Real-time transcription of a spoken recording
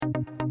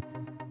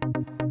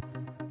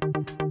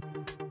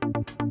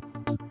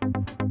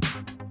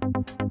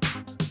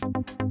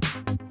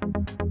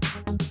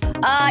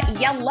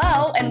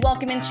Hello and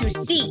welcome into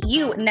See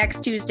You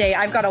Next Tuesday.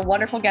 I've got a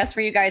wonderful guest for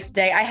you guys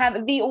today. I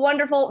have the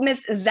wonderful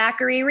Miss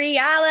Zachary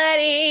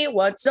Reality.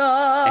 What's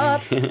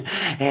up?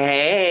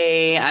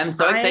 Hey, I'm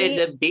so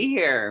excited to be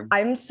here.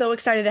 I'm so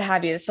excited to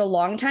have you. It's a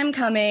long time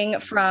coming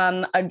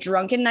from a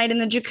drunken night in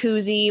the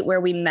jacuzzi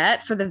where we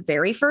met for the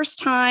very first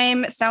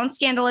time. Sounds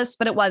scandalous,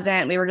 but it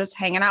wasn't. We were just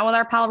hanging out with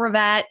our pal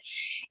Rivette.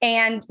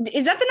 And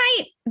is that the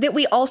night that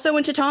we also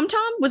went to Tom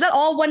Tom? Was that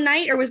all one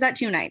night or was that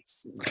 2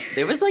 nights?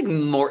 There was like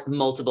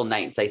multiple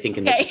nights, I think,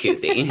 in the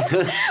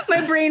jacuzzi.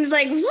 My brain's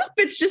like, whoop,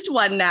 it's just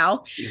one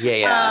now.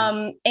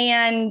 Yeah.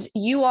 And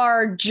you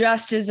are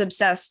just as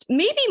obsessed,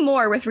 maybe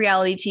more with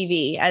reality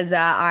TV as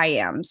I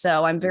am.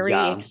 So I'm very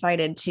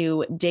excited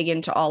to dig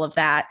into all of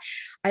that.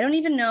 I don't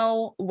even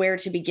know where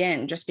to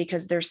begin just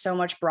because there's so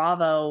much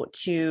Bravo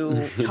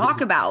to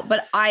talk about,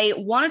 but I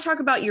want to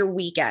talk about your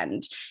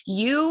weekend.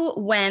 You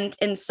went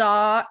and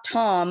saw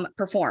Tom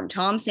perform,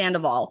 Tom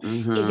Sandoval.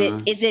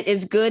 Mm-hmm. Is it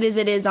as good as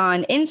it is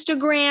on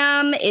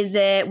Instagram?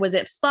 Was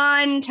it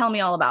fun? Tell me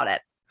all about it.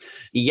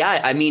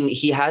 Yeah, I mean,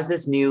 he has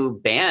this new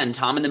band,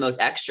 Tom and the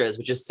Most Extras,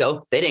 which is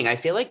so fitting. I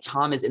feel like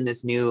Tom is in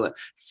this new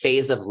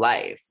phase of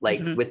life, like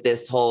with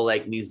this whole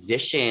like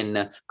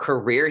musician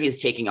career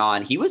he's taking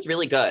on. He was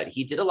really good.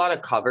 He did a lot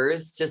of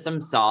covers to some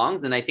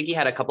songs, and I think he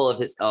had a couple of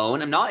his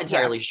own. I'm not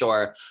entirely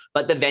sure,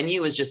 but the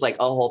venue was just like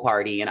a whole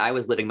party, and I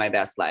was living my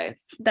best life.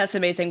 That's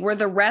amazing. Were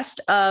the rest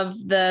of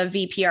the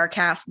VPR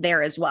cast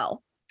there as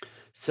well?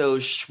 So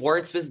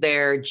Schwartz was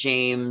there,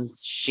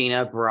 James,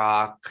 Sheena,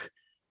 Brock,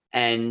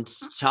 and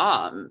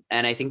Tom,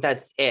 and I think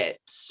that's it.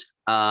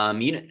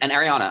 And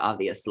Ariana,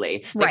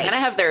 obviously. They kind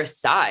of have their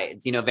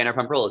sides,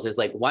 Vanderpump Rules. There's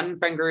like one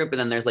friend group, and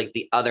then there's like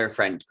the other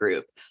friend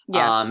group.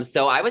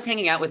 So I was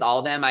hanging out with all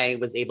of them. I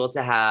was able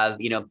to have,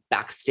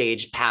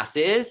 backstage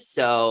passes.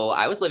 So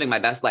I was living my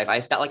best life.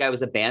 I felt like I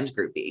was a band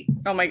groupie.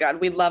 Oh my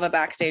God, we love a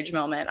backstage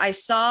moment. I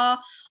saw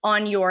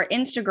on your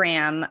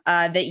Instagram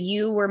that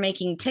you were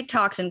making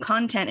TikToks and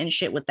content and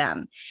shit with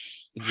them.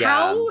 Yeah.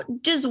 How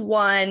does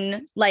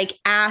one like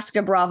ask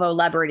a Bravo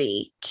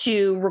celebrity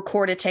to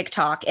record a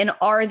TikTok, and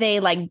are they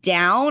like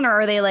down, or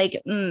are they like,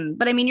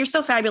 but I mean, you're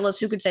so fabulous.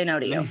 Who could say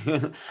no to you?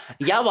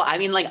 Yeah. Well, I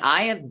mean, like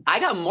I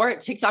got more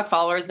TikTok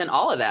followers than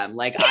all of them.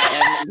 Like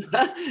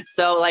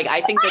so like,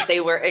 I think that they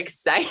were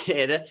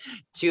excited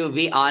to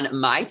be on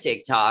my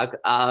TikTok.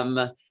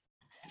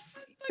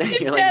 Like,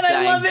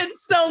 I love it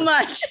so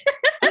much.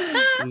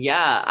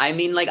 Yeah. I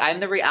mean, like I'm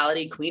the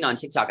reality queen on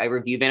TikTok. I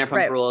review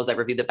Vanderpump Rules. I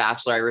review The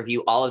Bachelor. I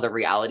review all of the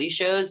reality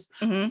shows.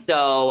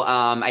 So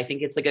I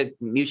think it's like a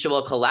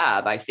mutual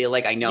collab. I feel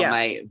like I know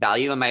my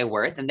value and my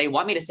worth, and they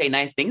want me to say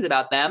nice things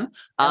about them.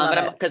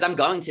 Because I'm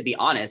going to be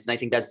honest. And I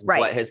think that's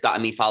what has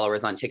gotten me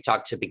followers on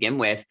TikTok to begin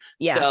with.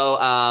 Yeah. So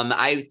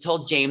I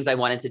told James I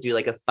wanted to do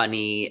like a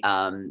funny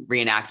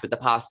reenact with the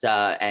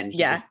pasta, and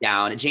he was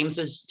down. James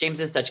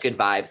is such good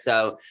vibes.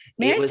 So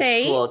May I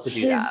say, cool to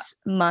do his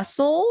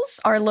muscles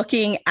are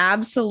looking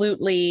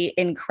absolutely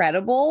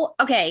incredible.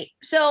 Okay,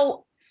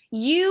 so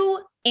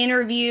you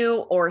interview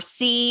or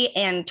see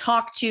and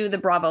talk to the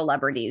Bravo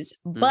celebrities,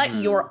 but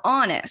you're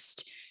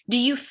honest. Do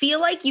you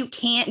feel like you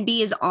can't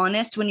be as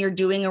honest when you're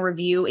doing a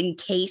review in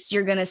case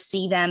you're going to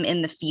see them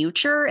in the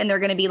future and they're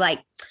going to be like,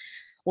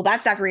 well,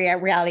 that's Zachary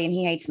Reality and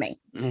he hates me?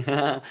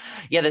 Yeah,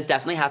 this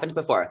definitely happened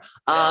before.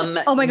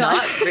 Oh my God.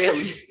 Not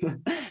really.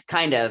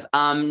 Kind of.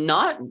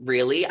 Not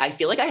really. I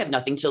feel like I have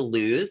nothing to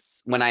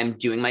lose when I'm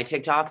doing my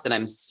TikToks, and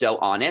I'm so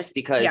honest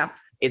because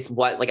it's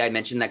what, like I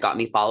mentioned, that got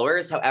me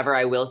followers. However,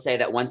 I will say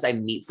that once I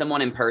meet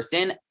someone in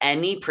person,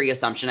 any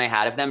pre-assumption I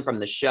had of them from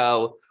the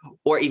show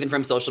or even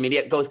from social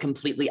media goes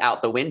completely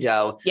out the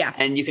window. Yeah.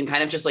 And you can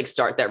kind of just like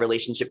start that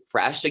relationship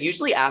fresh. So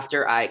usually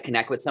after I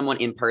connect with someone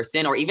in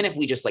person, or even if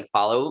we just like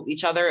follow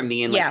each other,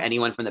 me and like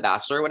anyone from The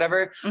Bachelor or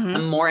whatever,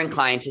 I'm more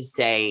inclined to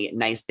say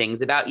nice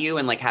things about you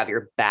and like have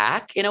your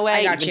back in a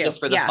way, even just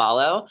for the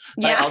follow.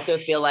 But I also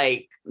feel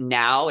like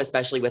now,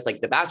 especially with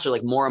like The Bachelor,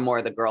 like more and more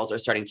of the girls are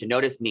starting to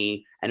notice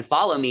me and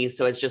follow me.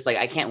 So it's just like,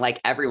 I can't like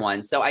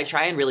everyone. So I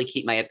try and really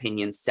keep my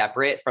opinions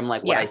separate from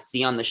like what I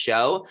see on the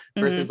show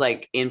versus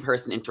like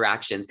in-person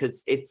interactions.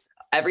 Cause it's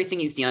everything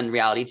you see on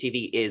reality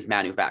TV is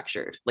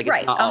manufactured. Like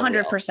it's not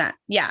 100%.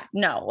 Yeah,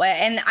 no.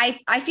 And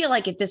I feel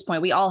like at this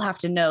point, we all have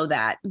to know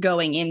that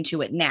going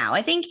into it now.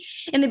 I think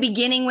in the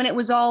beginning, when it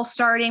was all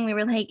starting, we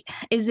were like,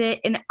 is it?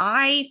 And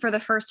I, for the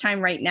first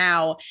time right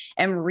now,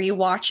 am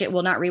rewatching.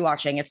 Well, not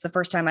rewatching. It's the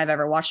first time I've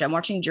ever watched it. I'm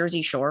watching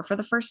Jersey Shore for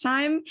the first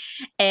time.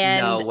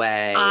 And no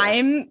way.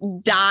 I'm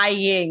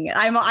dying.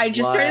 I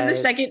just started the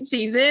second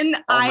season.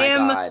 I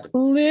am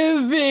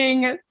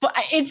living.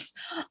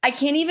 I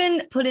can't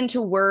even put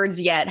into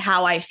words yet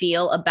how I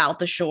feel about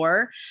the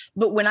shore,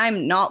 but when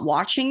I'm not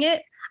watching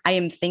it, I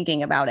am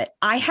thinking about it.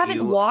 I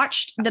haven't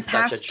watched the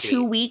past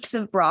 2 weeks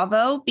of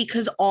Bravo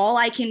because all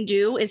I can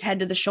do is head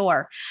to the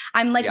shore.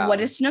 I'm like, what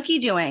is Snooki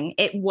doing?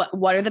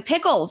 What are the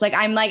pickles? Like,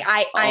 I'm like,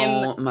 I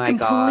am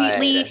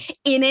completely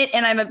in it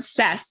and I'm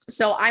obsessed.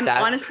 So I'm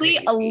honestly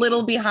a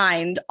little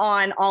behind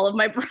on all of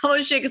my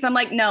Bravo shit because I'm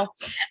like, no,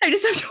 I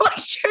just have to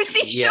watch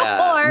Jersey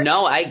Shore.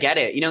 No, I get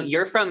it. You know,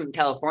 you're from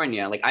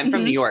California. Like I'm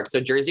from New York. So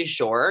Jersey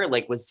Shore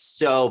like was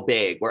so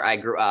big where I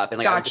grew up, and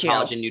like I went to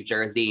college in New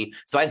Jersey.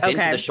 So I've been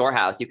to the Shore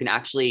House. You can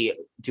actually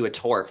do a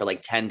tour for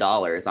like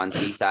 $10 on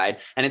Seaside.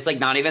 And it's like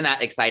not even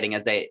that exciting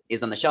as it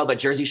is on the show, but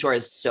Jersey Shore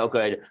is so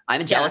good.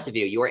 I'm jealous of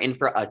you. You are in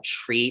for a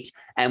treat.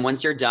 And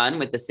once you're done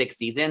with the 6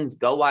 seasons,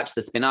 go watch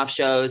the spinoff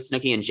shows.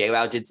 Snooki and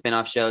JWoww did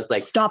spinoff shows.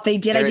 Like stop, they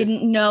did. I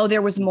didn't know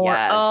there was more.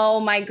 Yes. Oh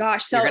my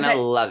gosh. So you're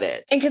gonna love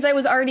it. And because I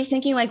was already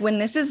thinking like when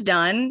this is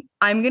done,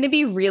 I'm gonna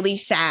be really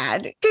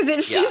sad because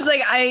it seems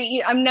like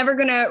I'm never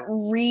gonna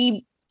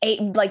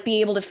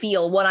be able to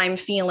feel what I'm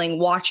feeling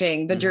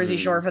watching the Jersey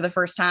Shore for the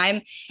first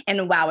time.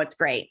 And wow, it's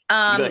great.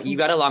 You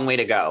got a long way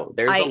to go.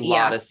 There's a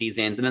lot of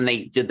seasons. And then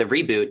they did the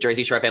reboot,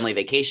 Jersey Shore Family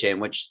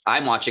Vacation, which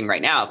I'm watching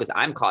right now because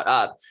I'm caught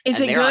up. Is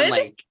it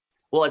good?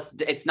 Well,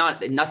 it's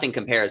not, nothing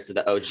compares to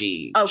the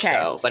OG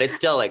show, but it's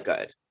still like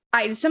good.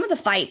 Some of the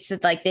fights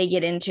that like they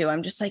get into,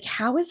 I'm just like,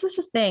 how is this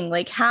a thing?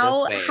 Like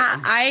oh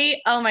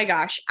my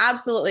gosh,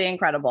 absolutely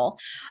incredible.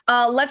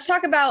 Let's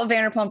talk about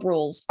Vanderpump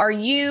Rules. Are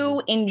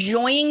you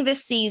enjoying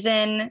this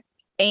season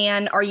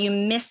and are you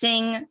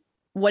missing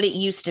what it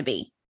used to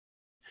be?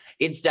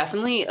 It's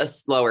definitely a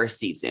slower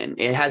season.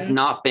 It has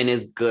not been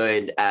as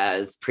good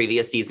as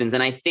previous seasons.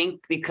 And I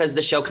think because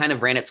the show kind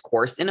of ran its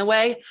course in a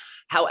way.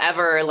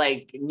 However,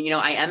 like, you know,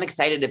 I am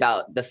excited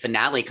about the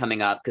finale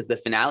coming up because the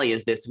finale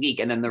is this week.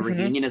 And then the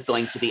reunion is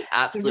going to be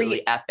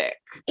absolutely epic.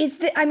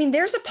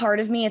 There's a part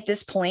of me at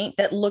this point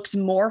that looks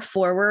more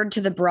forward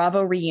to the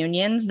Bravo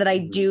reunions than I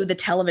do the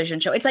television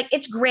show. It's like,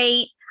 it's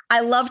great. I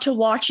love to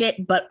watch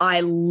it, but I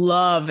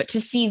love to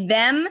see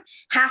them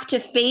have to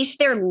face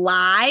their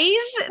lies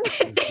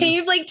that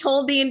they've like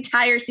told the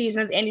entire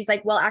seasons. And he's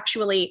like, well,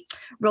 actually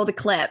roll the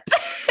clip.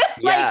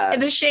 Like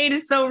the shade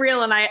is so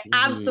real. And I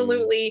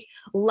absolutely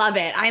love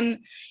it. I'm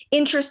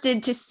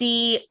interested to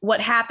see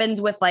what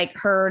happens with like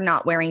her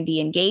not wearing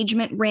the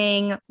engagement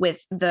ring,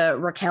 with the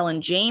Raquel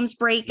and James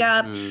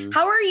breakup.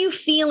 How are you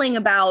feeling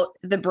about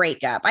the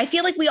breakup? I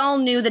feel like we all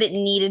knew that it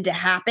needed to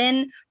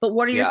happen, but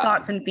what are your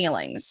thoughts and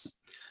feelings?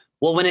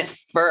 Well, when it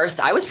first,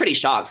 I was pretty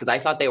shocked because I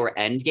thought they were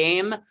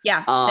endgame.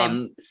 Yeah,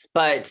 same.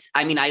 But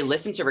I mean, I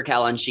listened to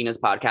Raquel on Sheena's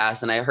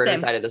podcast and I heard her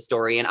side of the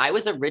story. And I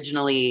was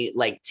originally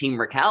like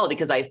Team Raquel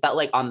because I felt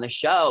like on the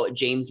show,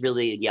 James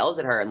really yells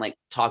at her and like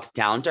talks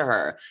down to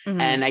her.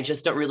 And I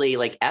just don't really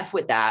like F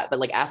with that. But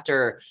like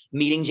after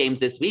meeting James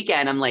this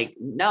weekend, I'm like,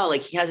 no,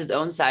 like he has his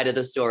own side of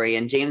the story.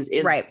 And James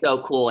is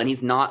so cool. And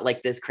he's not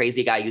like this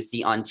crazy guy you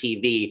see on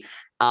TV.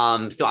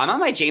 So I'm on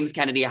my James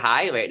Kennedy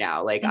high right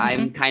now. Like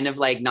I'm kind of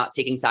like not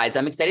taking sides.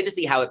 I'm excited to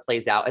see how it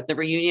plays out at the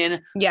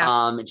reunion.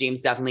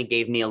 James definitely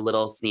gave me a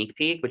little sneak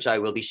peek, which I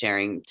will be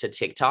sharing to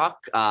TikTok.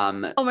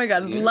 Oh my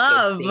God,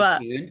 love.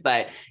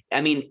 But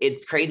I mean,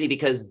 it's crazy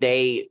because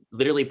they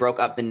literally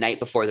broke up the night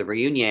before the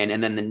reunion.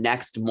 And then the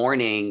next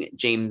morning,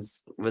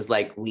 James was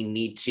like, we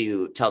need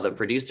to tell the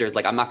producers,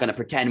 like, I'm not going to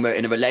pretend we're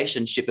in a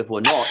relationship if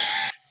we're not.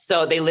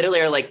 So they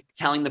literally are like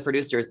telling the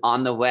producers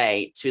on the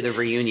way to the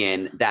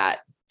reunion that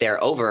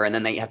they're over, and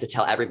then they have to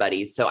tell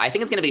everybody. So I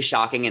think it's going to be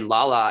shocking. And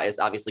Lala is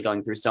obviously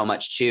going through so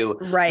much too.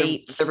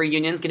 Right. The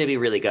reunion is going to be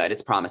really good.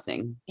 It's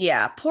promising.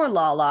 Yeah. Poor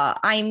Lala.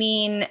 I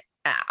mean,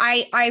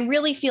 I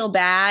really feel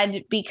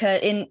bad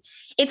because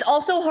it's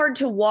also hard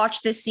to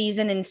watch this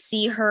season and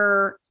see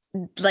her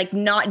like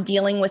not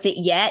dealing with it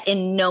yet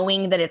and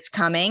knowing that it's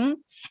coming.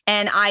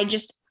 And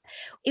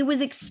it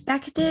was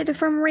expected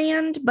from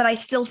Rand, but I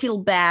still feel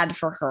bad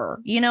for her.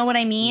 You know what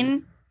I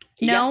mean?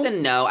 No? Yes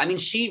and no. I mean,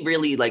 she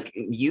really like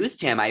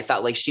used him. I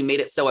felt like she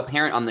made it so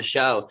apparent on the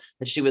show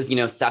that she was, you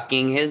know,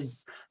 sucking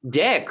his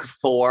dick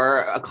for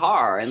a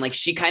car. And like,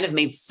 she kind of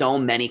made so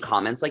many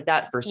comments like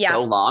that for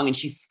so long. And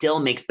she still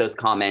makes those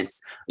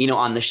comments, you know,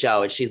 on the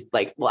show. And she's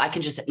like, well, I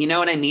can just, you know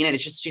what I mean? And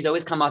it's just, she's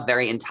always come off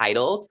very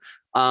entitled.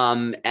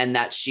 And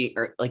that she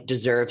like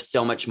deserves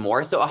so much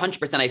more. So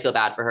 100% I feel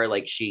bad for her.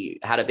 Like she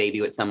had a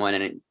baby with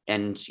someone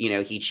and, you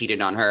know, he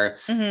cheated on her.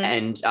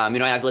 And, you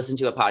know, I've listened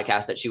to a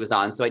podcast that she was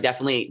on. So I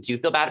definitely do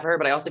feel bad for her,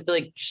 but I also feel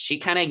like she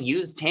kind of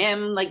used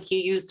him like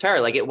he used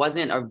her. Like it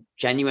wasn't a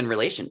genuine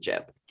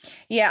relationship.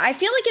 Yeah, I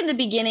feel like in the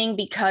beginning,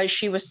 because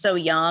she was so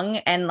young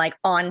and like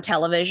on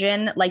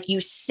television, like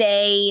you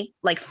say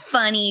like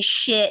funny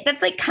shit.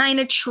 That's like kind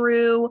of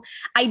true.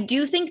 I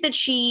do think that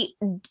she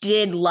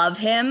did love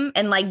him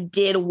and like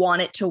did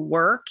want it to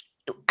work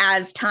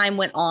as time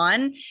went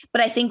on.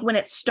 But I think when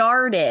it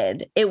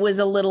started, it was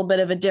a little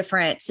bit of a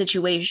different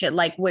situation.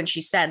 Like when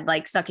she said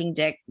like sucking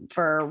dick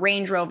for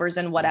Range Rovers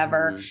and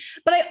whatever.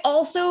 But I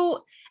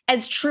also,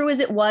 as true as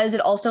it was,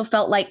 it also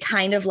felt like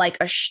kind of like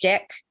a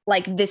shtick.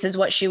 Like this is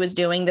what she was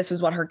doing. This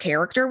was what her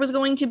character was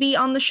going to be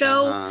on the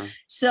show.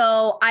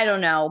 So I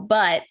don't know.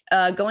 But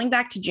going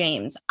back to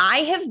James, I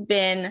have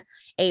been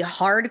a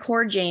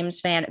hardcore James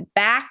fan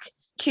back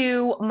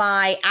to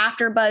my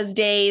AfterBuzz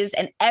days,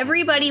 and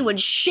everybody would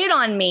shit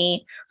on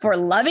me for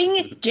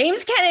loving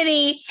James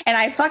Kennedy, and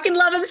I fucking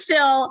love him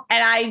still.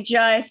 And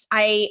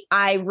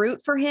I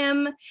root for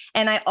him,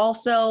 and I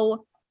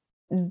also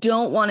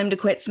don't want him to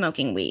quit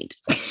smoking weed.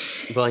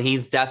 Well,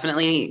 he's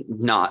definitely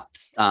not.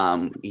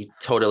 He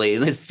totally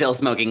is still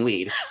smoking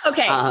weed.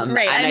 Okay,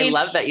 right. And I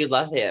love that you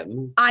love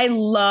him. I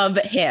love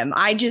him.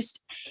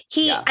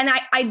 And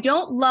I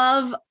don't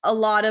love a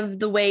lot of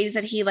the ways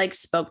that he like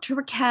spoke to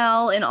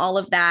Raquel and all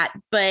of that,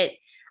 but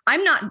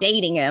I'm not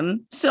dating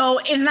him, so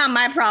it's not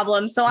my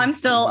problem. So I'm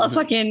still a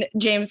fucking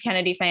James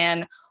Kennedy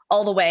fan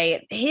all the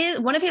way.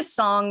 One of his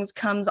songs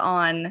comes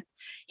on,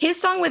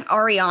 his song with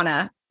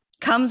Ariana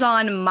comes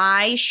on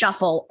my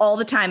shuffle all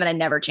the time and I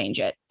never change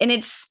it. And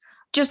it's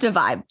just a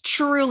vibe,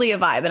 truly a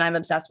vibe. And I'm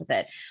obsessed with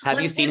it. Have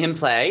you seen him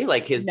play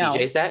like his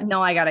DJ set?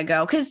 No, I gotta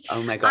go.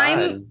 Oh my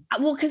God.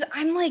 Because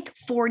I'm like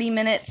 40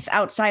 minutes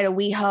outside of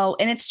WeHo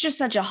and it's just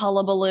such a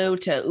hullabaloo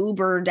to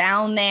Uber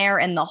down there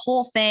and the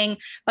whole thing.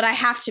 But I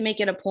have to make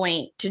it a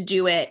point to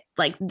do it.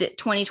 Like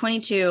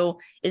 2022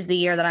 is the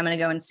year that I'm going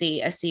to go and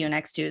see You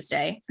Next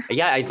Tuesday.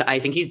 Yeah, I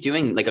think he's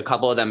doing like a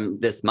couple of them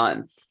this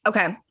month.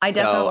 Okay. I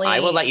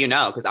will let you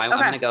know because I'm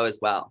going to go as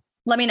well.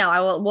 Let me know. I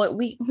will.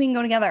 We can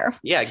go together.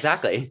 Yeah,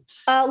 exactly.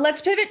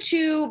 Let's pivot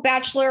to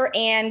Bachelor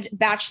and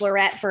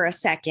Bachelorette for a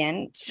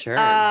second. Sure.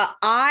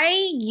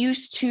 I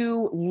used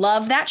to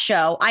love that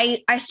show.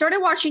 I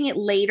started watching it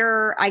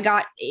later. I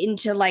got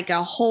into like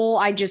a whole.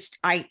 I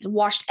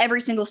watched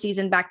every single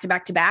season back to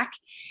back to back,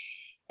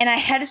 and I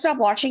had to stop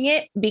watching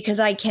it because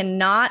I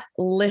cannot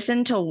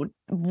listen to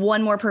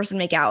one more person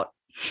make out.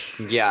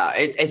 Yeah,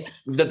 it's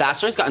The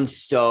Bachelor's gotten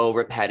so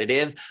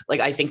repetitive.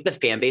 Like, I think the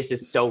fan base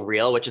is so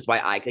real, which is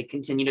why I could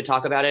continue to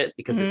talk about it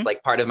because it's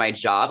like part of my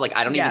job. Like,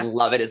 I don't even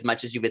love it as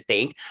much as you would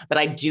think, but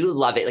I do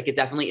love it. Like, it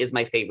definitely is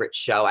my favorite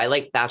show. I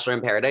like Bachelor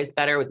in Paradise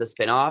better with the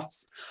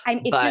spinoffs.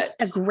 It's just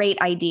a great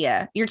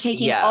idea. You're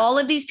taking all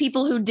of these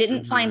people who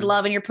didn't find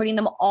love and you're putting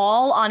them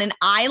all on an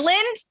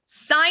island.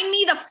 Sign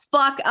me the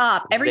fuck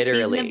up. Every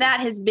season of that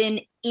has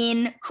been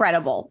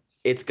incredible.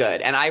 It's good.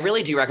 And I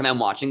really do recommend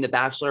watching The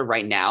Bachelor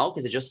right now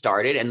because it just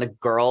started. And the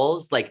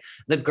girls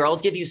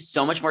give you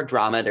so much more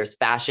drama. There's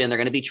fashion. They're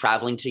going to be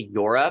traveling to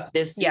Europe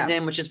this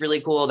season, which is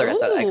really cool. They're at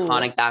the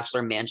iconic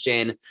Bachelor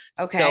mansion.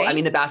 Okay. So, I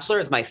mean, The Bachelor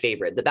is my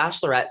favorite. The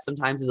Bachelorette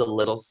sometimes is a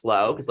little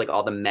slow because like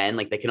all the men,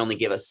 like they can only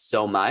give us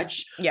so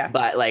much. Yeah.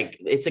 But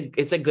like,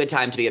 it's a good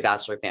time to be a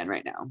Bachelor fan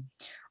right now.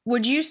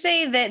 Would you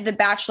say that The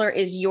Bachelor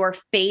is your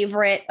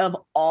favorite of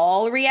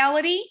all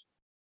reality?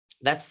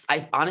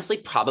 I honestly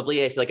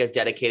probably, I feel like I've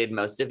dedicated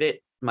most of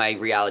it, my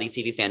reality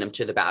TV fandom,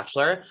 to The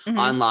Bachelor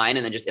online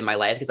and then just in my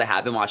life because I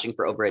have been watching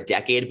for over a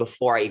decade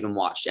before I even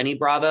watched any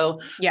Bravo.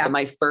 Yeah. But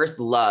my first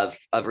love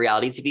of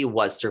reality TV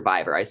was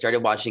Survivor. I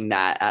started watching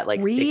that at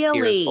like 6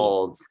 years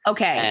old.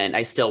 Okay. And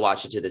I still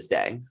watch it to this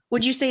day.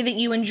 Would you say that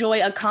you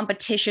enjoy a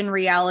competition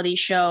reality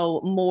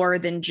show more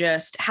than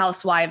just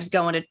housewives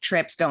going to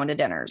trips, going to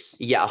dinners?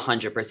 Yeah,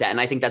 100%.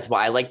 And I think that's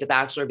why I like The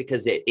Bachelor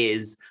because it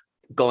is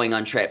going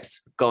on trips,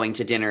 going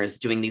to dinners,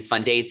 doing these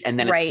fun dates. And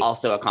then it's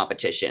also a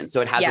competition.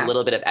 So it has a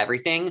little bit of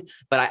everything,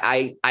 but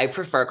I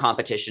prefer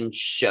competition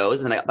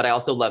shows but I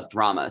also love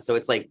drama. So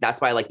it's like,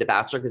 that's why I like The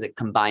Bachelor because it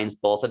combines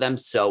both of them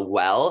so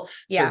well.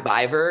 Yeah.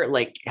 Survivor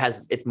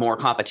it's more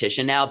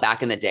competition now.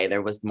 Back in the day,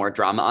 there was more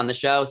drama on the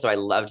show. So I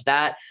loved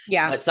that.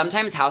 Yeah. But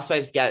sometimes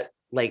housewives get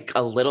like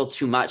a little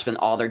too much when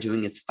all they're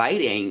doing is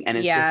fighting and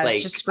it's just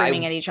like just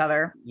screaming at each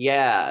other.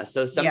 Yeah.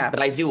 So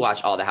but I do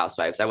watch all the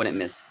housewives. I wouldn't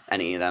miss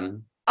any of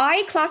them.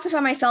 I classify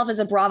myself as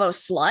a Bravo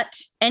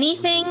slut.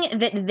 Anything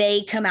that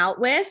they come out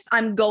with,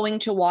 I'm going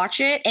to watch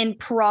it and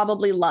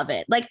probably love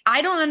it. Like,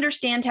 I don't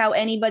understand how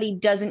anybody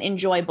doesn't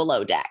enjoy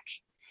Below Deck.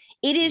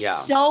 It is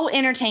so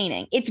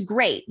entertaining. It's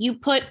great. Do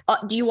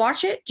you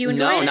watch it? Do you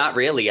enjoy it? No, not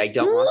really. I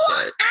don't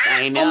watch it.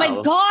 I know. Oh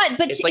my God.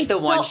 But it's like the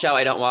one show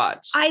I don't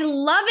watch. I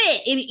love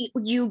it.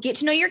 You get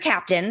to know your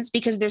captains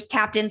because there's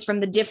captains from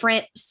the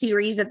different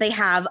series that they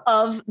have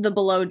of the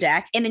Below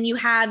Deck. And then you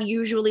have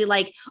usually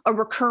like a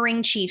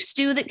recurring Chief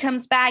Stew that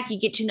comes back. You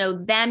get to know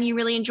them. You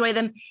really enjoy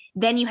them.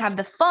 Then you have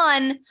the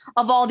fun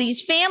of all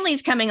these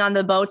families coming on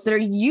the boats that are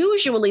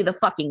usually the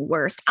fucking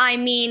worst. I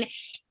mean,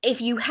 if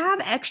you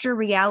have extra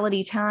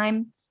reality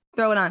time,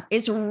 throw it on.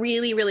 It's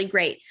really, really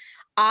great.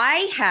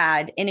 I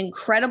had an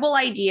incredible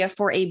idea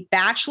for a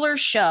Bachelor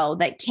show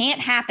that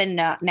can't happen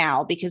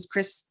now because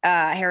Chris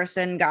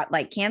Harrison got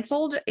like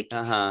canceled.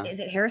 Is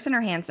it Harrison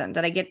or Hansen?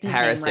 Did I get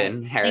his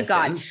name right? Harrison.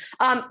 Thank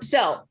God.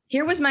 So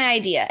here was my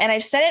idea. And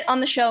I've said it on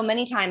the show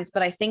many times,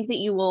 but I think that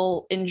you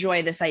will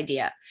enjoy this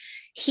idea.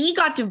 He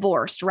got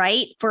divorced,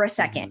 right? For a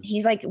second.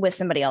 He's like with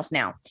somebody else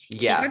now.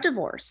 Yeah. He got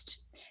divorced.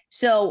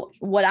 So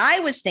what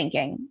I was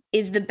thinking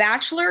is The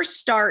Bachelor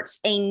starts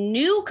a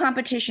new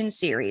competition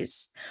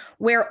series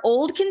where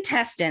old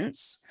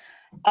contestants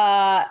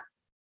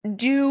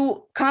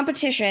do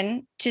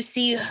competition to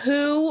see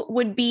who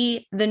would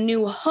be the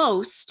new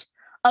host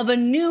of a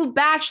new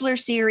Bachelor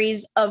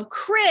series of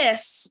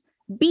Chris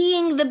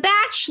being the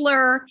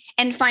Bachelor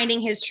and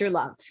finding his true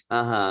love.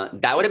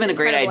 That would have been a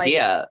great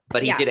idea,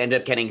 but he did end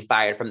up getting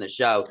fired from the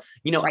show.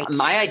 You know,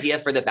 my idea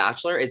for The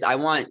Bachelor is I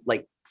want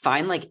like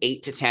find like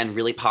 8 to 10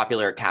 really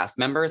popular cast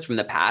members from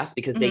the past,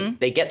 because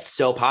they get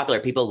so popular.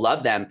 People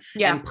love them,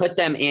 and put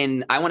them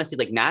in, I want to see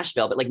like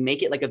Nashville, but like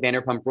make it like a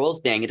Vanderpump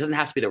Rules thing. It doesn't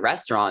have to be the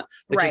restaurant,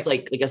 but just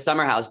like a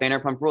summer house,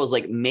 Vanderpump Rules,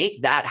 like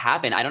make that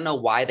happen. I don't know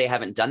why they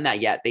haven't done that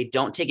yet. They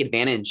don't take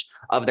advantage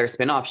of their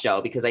spinoff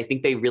show, because I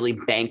think they really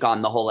bank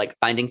on the whole like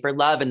finding for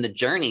love and the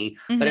journey.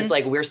 But it's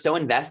like, we're so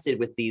invested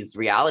with these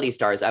reality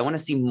stars. I want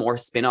to see more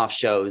spinoff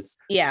shows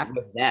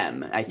with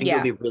them. I think it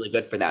would be really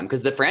good for them,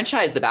 because the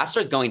franchise, The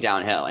Bachelor, is going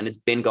downhill, and it's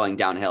been going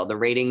downhill. The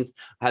ratings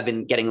have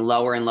been getting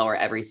lower and lower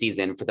every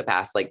season for the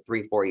past like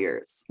 3-4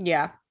 years.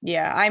 Yeah.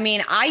 I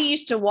mean, I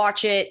used to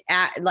watch it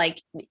at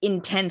like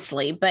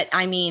intensely, but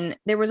I mean,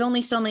 there was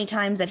only so many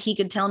times that he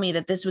could tell me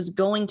that this was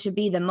going to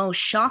be the most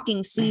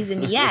shocking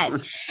season yet.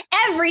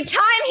 Every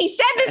time he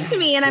said this to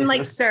me, and I'm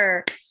like,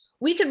 sir,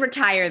 we could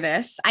retire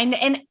this.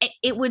 And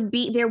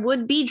there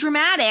would be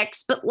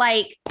dramatics, but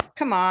like,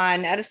 come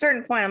on, at a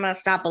certain point, I'm going to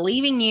stop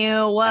believing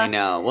you. I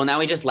know. Well, now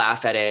we just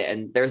laugh at it.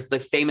 And there's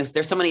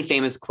so many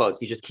famous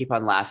quotes. You just keep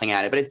on laughing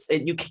at it,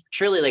 but you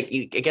truly like,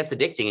 it gets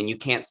addicting, and you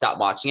can't stop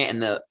watching it.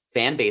 And the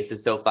fan base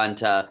is so fun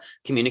to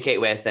communicate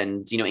with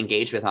and,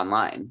 engage with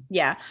online.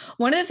 Yeah.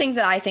 One of the things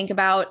that I think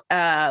about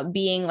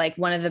being like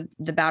one of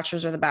the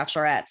bachelors or the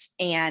bachelorettes,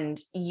 and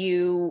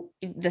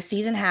the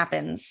season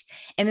happens,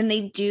 and then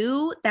they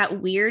do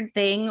that weird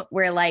thing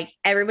where like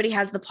everybody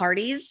has the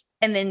parties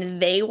and then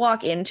they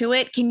walk into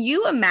it. Can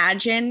you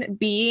imagine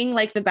being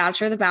like the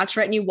bachelor or the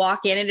bachelorette, and you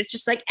walk in and it's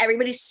just like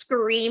everybody's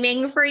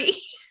screaming for you?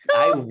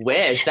 I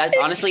wish. That's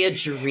honestly a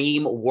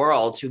dream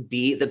world, to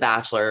be the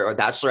bachelor or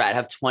bachelorette,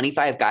 have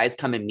 25 guys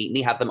come and meet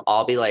me, have them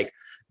all be like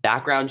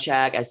background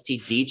check,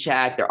 STD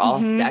check. They're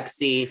all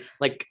sexy.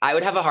 Like, I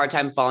would have a hard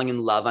time falling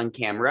in love on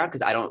camera,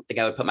 because I don't think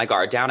I would put my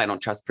guard down. I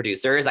don't trust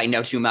producers. I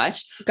know too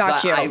much.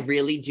 Got you. I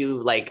really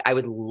do. Like, I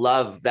would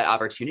love that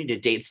opportunity to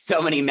date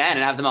so many men and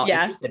have them all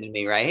interested in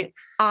me. Right.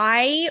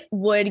 I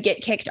would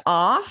get kicked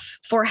off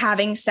for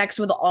having sex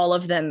with all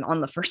of them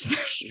on the first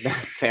night.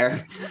 That's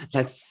fair.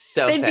 That's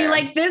so They'd fair. be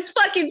like, this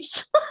fucking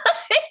slut.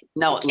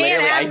 No, can't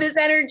literally have this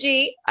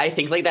energy. I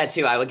think like that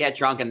too. I would get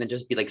drunk and then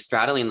just be like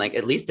straddling like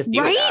at least a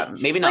few of them.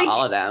 Maybe not like,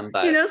 all of them,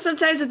 but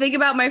sometimes I think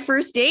about my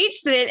first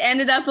dates that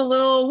ended up a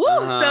little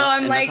so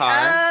I'm like,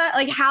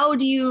 how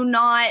do you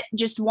not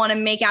just want to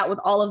make out with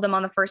all of them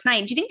on the first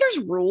night? Do you think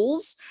there's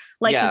rules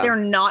like that they're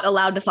not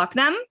allowed to fuck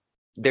them?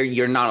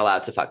 You're not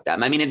allowed to fuck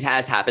them. I mean, it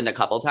has happened a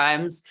couple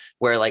times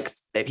where like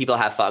people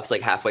have fucks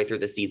like halfway through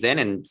the season,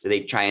 and so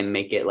they try and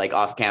make it like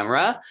off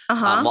camera.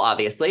 Well,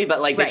 obviously,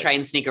 but like they try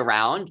and sneak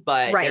around.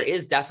 But there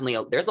is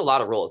definitely there's a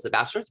lot of rules. The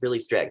Bachelor's really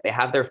strict. They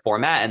have their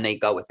format and they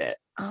go with it.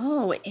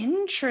 Oh,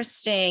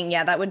 interesting.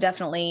 Yeah, that would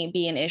definitely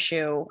be an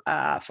issue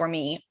for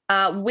me.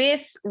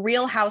 With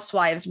Real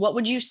Housewives, what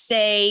would you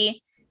say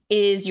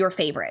is your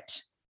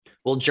favorite?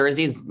 Well,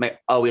 Jersey's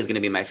always going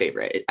to be my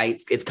favorite.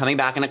 It's coming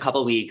back in a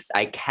couple weeks.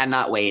 I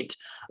cannot wait,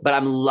 but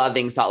I'm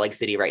loving Salt Lake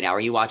City right now. Are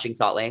you watching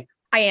Salt Lake?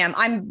 I am.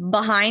 I'm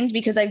behind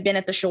because I've been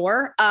at the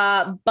shore.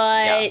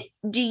 But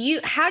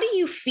how do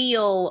you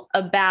feel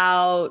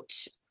about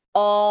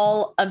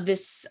all of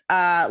this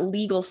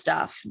legal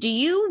stuff? Do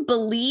you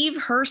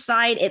believe her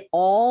side at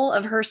all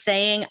of her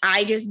saying,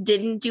 I just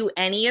didn't do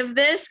any of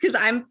this? Because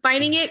I'm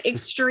finding it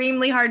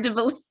extremely hard to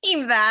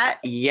believe that.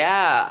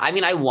 Yeah. I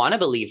mean, I want to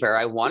believe her.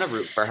 I want to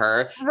root for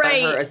her.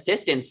 Right. But her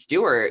assistant,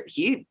 Stuart,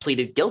 he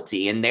pleaded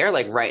guilty, and they're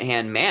like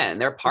right-hand man.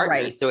 They're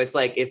partners. Right. So it's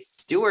like, if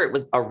Stuart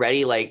was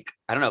already like,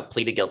 I don't know,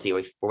 pleaded guilty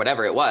or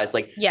whatever it was,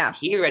 like,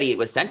 he already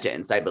was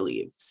sentenced, I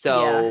believe.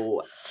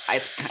 So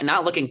it's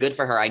not looking good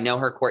for her. I know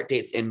her court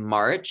date's in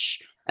March,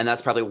 and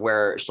that's probably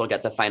where she'll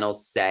get the final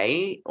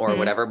say, or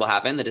whatever will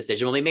happen. The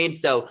decision will be made.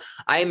 So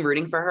I'm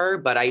rooting for her,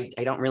 but I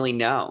don't really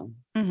know.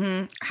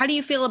 How do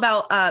you feel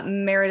about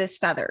Meredith's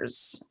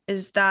feathers?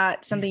 Is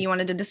that something you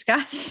wanted to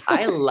discuss?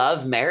 I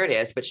love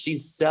Meredith, but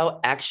she's so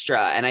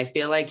extra. And I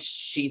feel like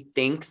she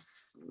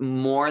thinks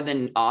more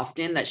than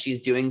often that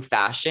she's doing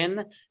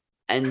fashion,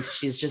 and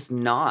she's just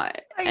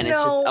not. It's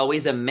just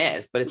always a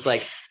miss, but it's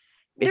like,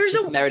 there's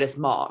a Meredith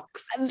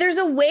Marks. There's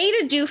a way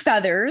to do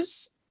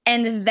feathers.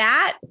 And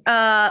that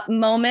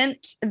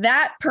moment,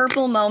 that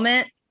purple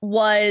moment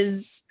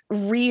was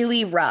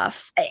really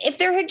rough. If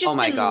there had just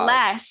been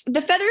less,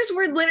 the feathers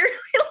were literally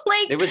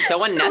like, it was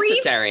so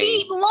unnecessary. 3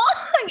 feet long.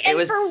 It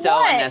was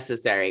so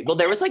unnecessary. Well,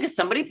 there was like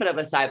somebody put up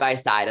a side by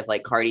side of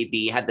like Cardi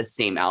B had the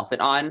same outfit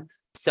on.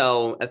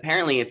 So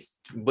apparently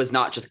was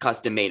not just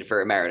custom made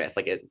for Meredith.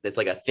 Like it's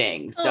like a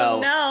thing. So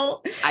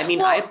no, I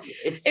mean,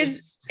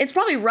 it's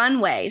probably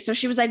runway. So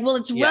she was like, well,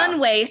 it's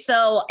runway.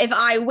 So if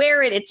I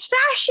wear it, it's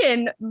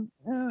fashion.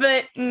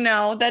 But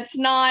no, that is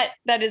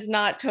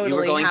not totally you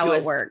were going how to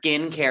it a works.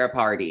 Skincare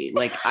party.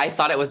 Like I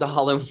thought it was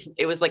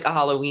it was like a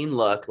Halloween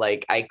look.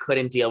 Like I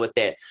couldn't deal with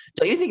it.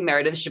 Don't you think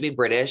Meredith should be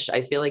British?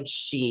 I feel like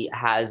she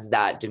has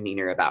that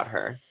demeanor about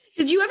her.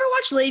 Did you ever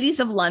watch Ladies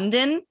of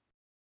London?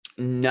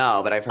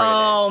 No, but I've heard of it.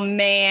 Oh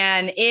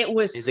man, it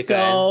was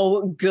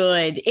so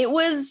good. It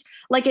was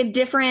like a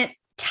different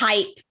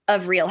type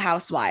of Real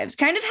Housewives,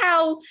 kind of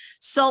how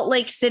Salt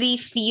Lake City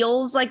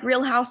feels like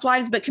Real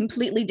Housewives, but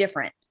completely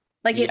different.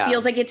 Like it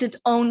feels like it's its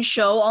own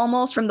show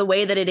almost from the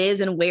way that it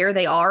is and where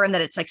they are, and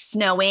that it's like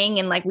snowing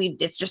and like we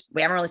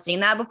haven't really seen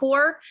that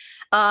before.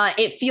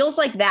 It feels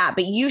like that,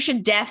 but you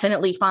should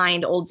definitely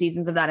find old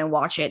seasons of that and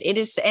watch it. It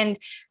is, and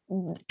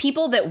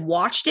people that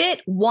watched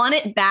it want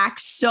it back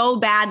so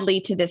badly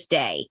to this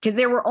day because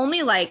there were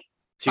only like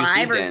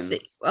 5 or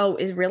 6. Oh,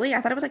 is really?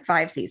 I thought it was like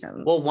 5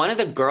 seasons. Well, one of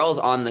the girls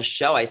on the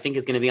show, I think,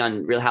 is going to be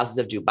on Real Houses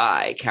of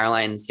Dubai.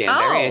 Caroline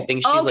Stanbury. I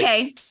think she's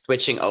like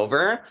switching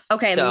over.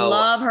 Okay, so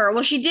love her.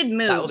 Well, she did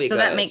move, so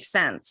that makes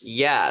sense.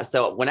 Yeah.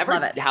 So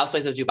whenever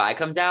Housewives of Dubai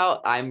comes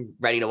out, I'm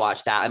ready to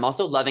watch that. I'm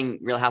also loving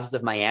Real Houses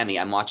of Miami.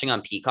 I'm watching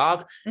on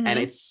Peacock, and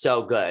it's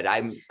so good.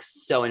 I'm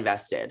so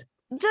invested.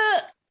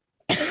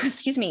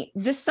 Excuse me,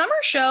 the summer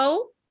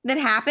show that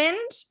happened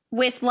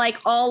with like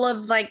all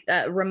of like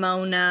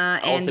Ramona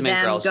and Ultimate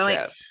them Girls going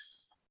Trip.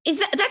 Is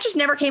that just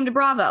never came to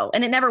Bravo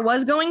and it never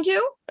was going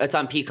to? It's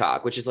on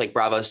Peacock, which is like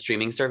Bravo's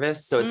streaming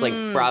service. So it's like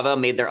Bravo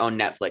made their own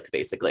Netflix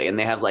basically. And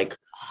they have like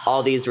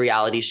all these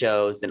reality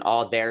shows and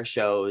all their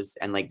shows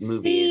and like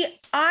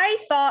movies. See, I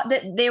thought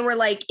that they were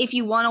like, if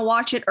you want to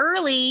watch it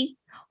early,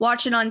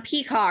 watch it on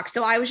Peacock.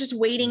 So I was just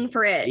waiting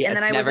for it. Yeah, and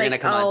then I was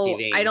like,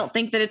 I don't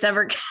think that it's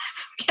ever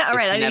all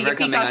right, it's never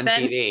coming on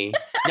TV.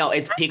 No,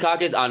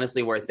 Peacock is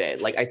honestly worth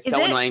it. Like it's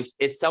annoying.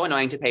 It's so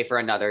annoying to pay for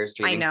another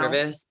streaming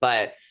service,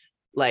 but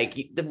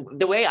like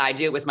the way I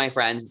do it with my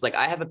friends is like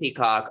I have a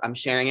Peacock. I'm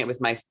sharing it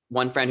with my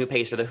one friend who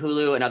pays for the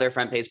Hulu, another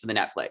friend pays for the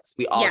Netflix.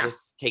 We all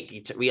just take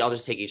each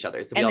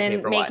other. So we and all then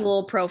pay for make one.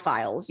 little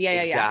profiles.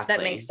 Yeah.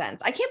 That makes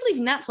sense. I can't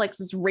believe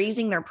Netflix is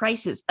raising their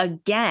prices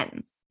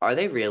again. Are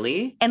they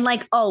really? And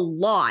like a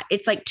lot.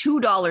 It's like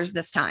 $2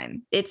 this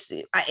time. It's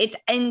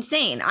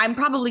insane. I'm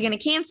probably going to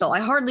cancel.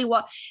 I hardly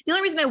watch. The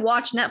only reason I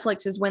watch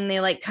Netflix is when they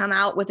like come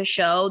out with a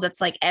show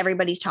that's like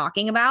everybody's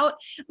talking about.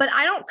 But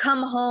I don't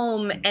come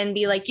home and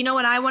be like, you know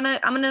what? I'm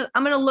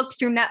gonna look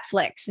through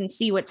Netflix and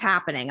see what's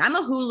happening. I'm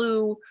a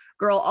Hulu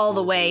girl all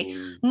the way,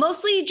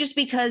 mostly just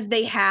because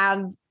they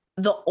have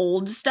the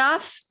old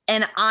stuff.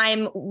 And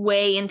I'm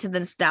way into the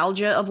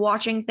nostalgia of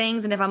watching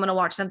things. And if I'm going to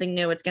watch something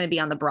new, it's going to be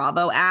on the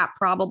Bravo app,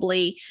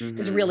 probably,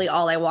 because really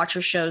all I watch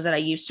are shows that I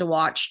used to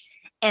watch,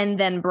 and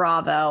then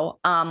Bravo,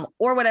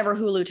 or whatever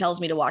Hulu tells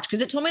me to watch.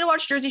 Because it told me to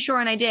watch Jersey Shore,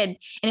 and I did,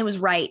 and it was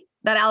right.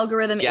 That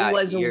algorithm, it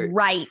was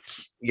right.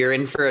 You're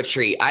in for a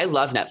treat. I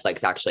love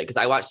Netflix actually, because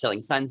I watched Selling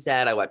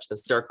Sunset. I watched The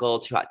Circle,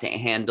 Too Hot to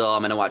Handle.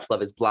 I'm going to watch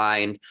Love is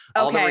Blind.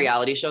 All the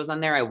reality shows on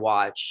there I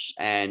watch.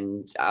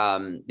 And,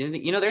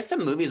 there's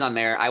some movies on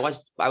there. I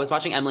was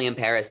watching Emily in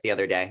Paris the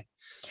other day.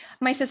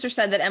 My sister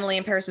said that Emily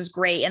in Paris is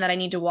great and that I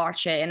need to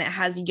watch it. And it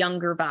has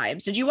younger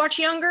vibes. Did you watch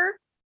Younger?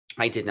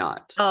 I did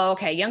not. Oh,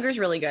 okay. Younger's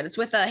really good. It's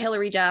with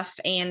Hilary Duff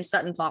and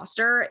Sutton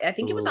Foster. I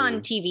think it was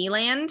on TV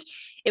Land.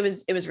 It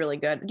was really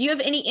good. Do you have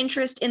any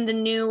interest in the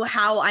new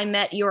How I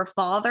Met Your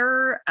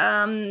Father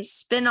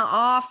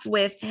spin-off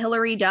with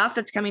Hilary Duff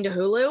that's coming to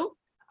Hulu?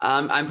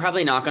 I'm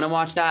probably not going to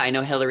watch that. I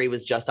know Hillary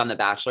was just on The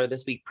Bachelor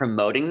this week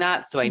promoting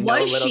that, so I know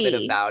a little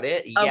bit about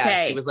it.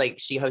 Yeah, she was like,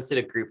 she hosted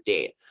a group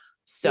date.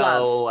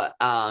 So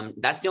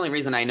that's the only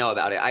reason I know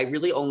about it. I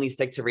really only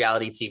stick to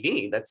reality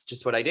TV. That's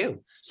just what I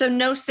do. So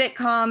no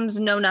sitcoms,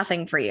 no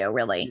nothing for you,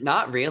 really?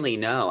 Not really,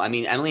 no. I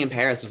mean, Emily in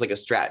Paris was like a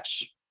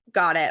stretch.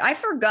 Got it. I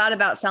forgot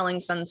about Selling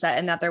Sunset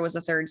and that there was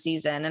a 3rd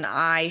season, and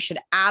I should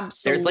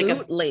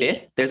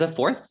absolutely. There's a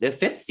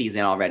fifth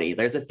season already.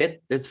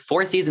 There's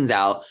 4 seasons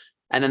out,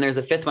 and then there's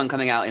a 5th one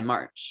coming out in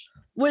March.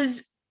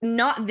 Was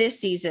not this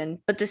season,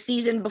 but the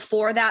season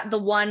before that, the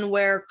one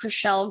where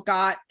Chrishell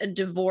got a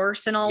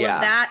divorce and all of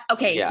that.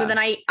 Okay, so then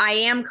I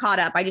am caught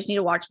up. I just need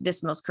to watch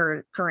this most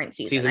current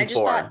season. I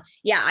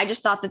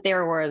just thought that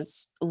there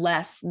was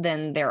less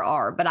than there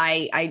are, but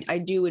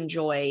I do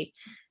enjoy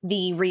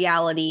the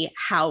reality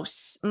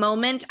house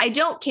moment. I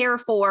don't care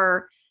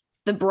for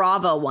the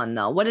Bravo one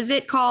though. What is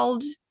it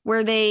called?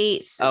 Where they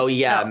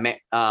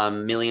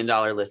 $1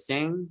 Million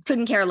Listing.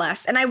 Couldn't care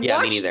less. And I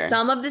watched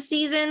some of the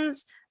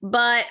seasons,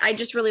 but I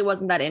just really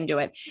wasn't that into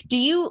it. Do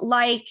you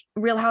like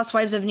Real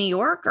Housewives of New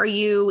York? Are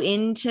you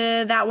into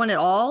that one at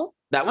all?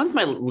 That one's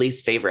my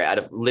least favorite out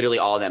of literally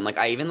all of them. Like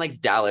I even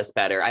liked Dallas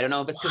better. I don't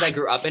know if it's because I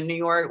grew up in New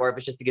York or if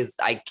it's just because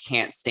I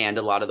can't stand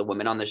a lot of the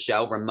women on the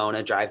show.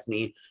 Ramona drives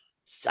me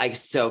like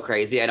so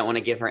crazy. I don't want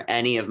to give her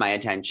any of my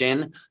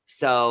attention.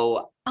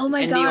 So New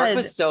York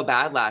was so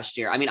bad last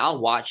year. I mean, I'll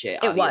watch it,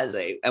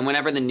 obviously. And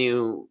whenever the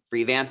new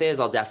revamp is,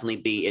 I'll definitely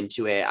be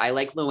into it. I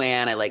like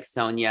Luann. I like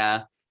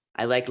Sonia.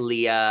 I like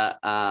Leah.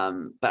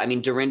 But I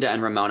mean, Dorinda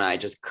and Ramona, I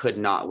just could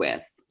not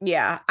with.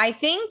 Yeah, I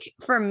think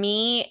for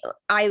me,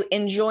 I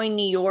enjoy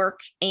New York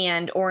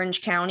and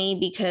Orange County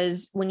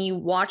because when you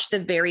watch the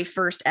very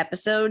first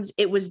episodes,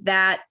 it was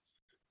that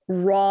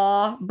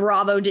raw.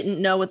 Bravo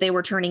didn't know what they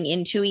were turning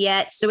into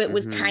yet. So it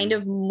was kind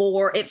of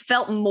more, it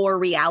felt more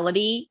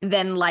reality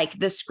than like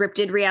the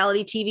scripted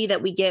reality TV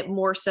that we get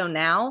more so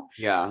now.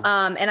 Yeah.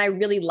 And I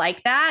really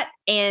like that.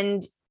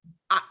 And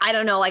I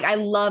don't know, like I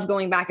love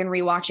going back and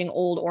rewatching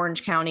old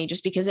Orange County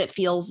just because it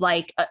feels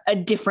like a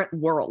different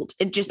world.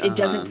 It just, it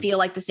doesn't feel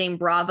like the same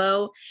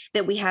Bravo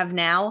that we have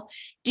now.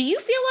 Do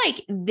you feel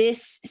like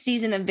this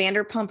season of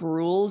Vanderpump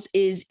Rules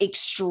is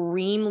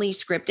extremely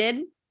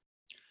scripted?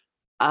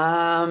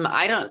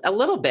 A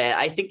little bit.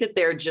 I think that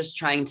they're just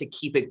trying to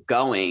keep it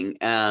going,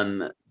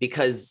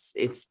 because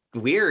it's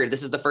weird.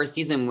 This is the first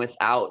season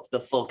without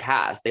the full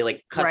cast. They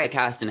like cut the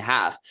cast in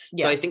half.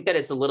 Yeah. So I think that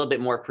it's a little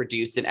bit more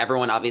produced, and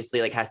everyone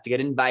obviously like has to get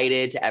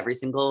invited to every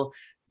single,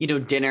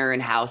 dinner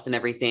and house and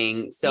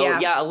everything. So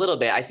yeah, a little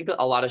bit. I think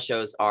a lot of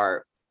shows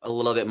are a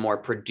little bit more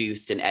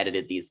produced and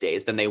edited these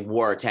days than they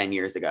were 10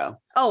 years ago.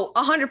 Oh,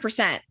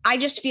 100%. I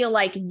just feel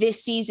like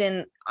this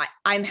season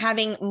I'm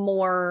having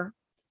more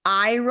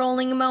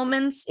eye-rolling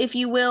moments, if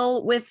you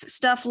will, with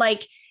stuff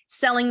like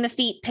selling the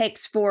feet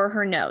pics for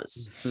her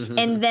nose.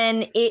 And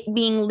then it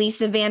being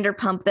Lisa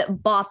Vanderpump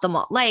that bought them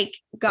all. Like,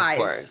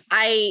 guys,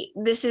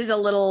 this is a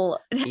little,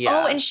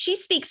 oh, and she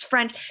speaks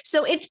French.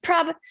 So it's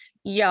probably,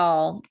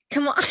 y'all,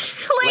 come on.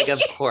 like,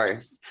 of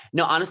course.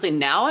 No, honestly,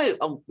 now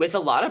with a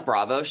lot of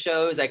Bravo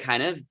shows,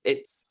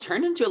 it's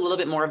turned into a little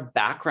bit more of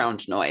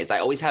background noise. I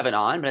always have it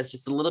on, but it's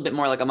just a little bit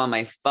more like I'm on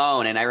my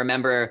phone. And I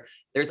remember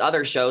there's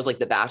other shows like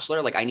The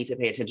Bachelor, like I need to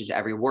pay attention to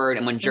every word.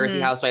 And when Jersey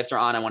Housewives are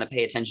on, I want to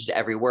pay attention to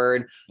every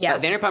word. Yeah.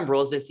 But Vanderpump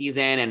Rules this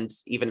season, and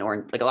even,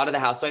 or like a lot of the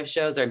Housewives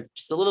shows, are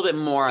just a little bit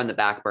more on the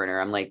back burner.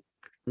 I'm like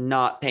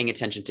not paying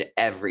attention to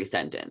every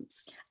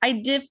sentence.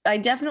 I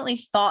definitely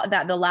thought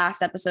that the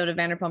last episode of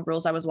Vanderpump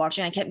Rules I was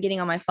watching, I kept getting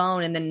on my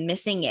phone and then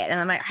missing it. And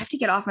I'm like, I have to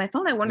get off my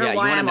phone. I wonder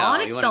why I'm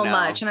on it so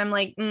much. And I'm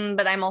like,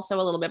 but I'm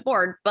also a little bit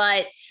bored.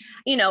 But,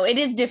 it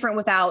is different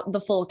without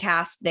the full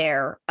cast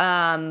there.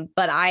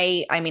 But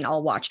I mean,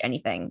 I'll watch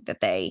anything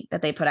that they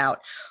put out.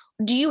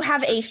 Do you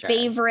have a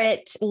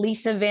favorite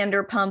Lisa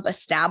Vanderpump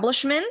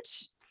establishment?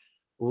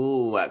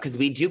 Ooh, because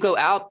we do go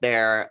out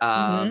there.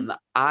 I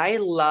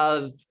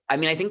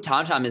think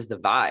Tom Tom is the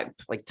vibe.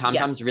 Like Tom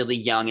Tom's really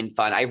young and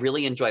fun. I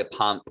really enjoy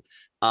Pump.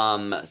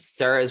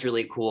 Sarah is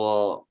really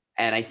cool.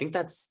 And I think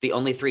that's the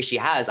only three she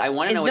has. I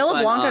want to know. Is Villa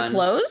Blanca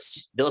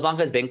closed? Villa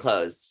Blanca has been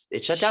closed.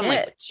 It shut down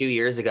like 2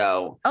 years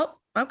ago. Oh,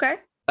 okay.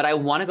 But I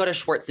want to go to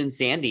Schwartz and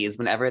Sandy's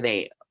whenever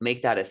they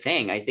make that a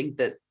thing. I think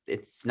that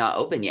it's not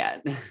open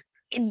yet.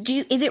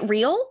 Is it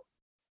real?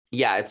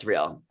 Yeah, it's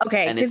real.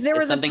 Okay, because there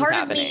was a part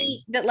of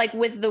me that, like,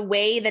 with the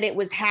way that it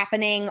was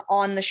happening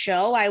on the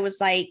show, I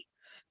was like,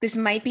 this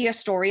might be a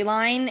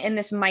storyline, and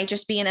this might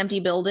just be an empty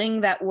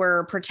building that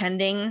we're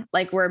pretending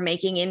like we're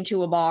making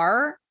into a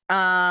bar.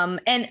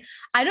 And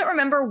I don't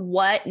remember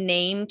what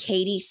name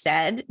Katie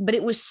said, but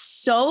it was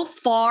so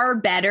far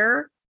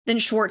better than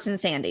Schwartz and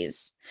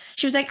Sandy's.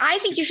 She was like, I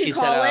think you should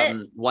call it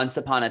Once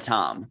Upon a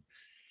Tom.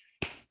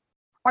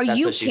 Are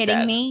you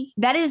kidding me?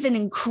 That is an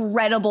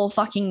incredible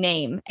fucking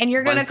name. And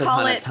you're going to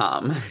call it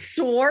Tom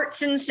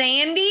Schwartz and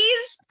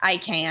Sandy's? I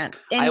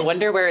can't. And I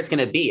wonder where it's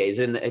going to be.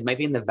 It might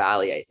be in the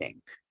Valley, I think.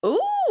 Ooh,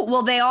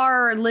 well, they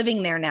are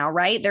living there now,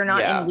 right? They're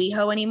not in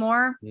WeHo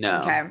anymore? No.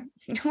 Okay.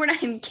 We're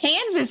not in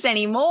Kansas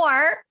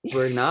anymore.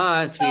 We're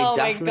not. Oh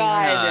my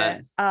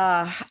God.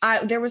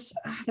 There was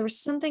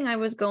something I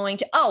was going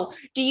to. Oh,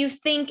 do you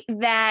think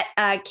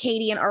that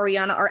Katie and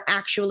Ariana are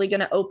actually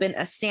going to open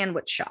a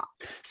sandwich shop?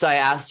 So I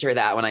asked her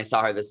that when I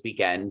saw her this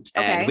weekend,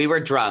 and we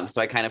were drunk,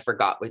 so I kind of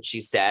forgot what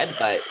she said,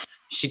 but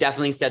she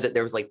definitely said that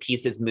there was like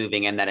pieces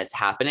moving and that it's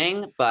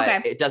happening,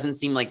 but it doesn't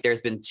seem like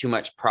there's been too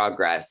much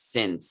progress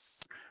since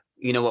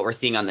what we're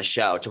seeing on the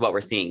show to what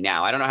we're seeing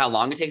now. I don't know how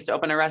long it takes to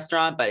open a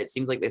restaurant, but it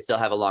seems like they still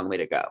have a long way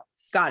to go.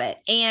 Got it.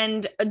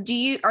 And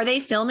are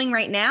they filming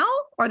right now,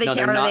 or they're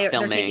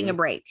taking a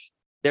break?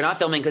 They're not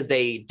filming because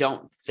they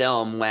don't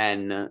film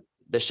when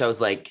the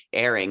show's like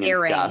airing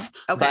and stuff.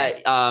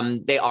 Okay.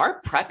 But they are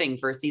prepping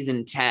for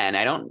season 10.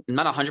 I'm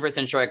not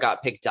 100% sure it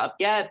got picked up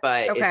yet,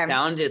 but it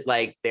sounded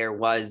like there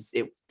was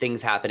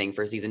things happening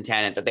for season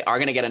 10 and that they are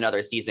going to get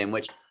another season,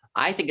 which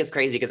I think is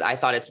crazy because I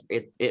thought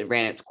it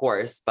ran its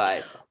course,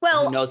 but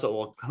who knows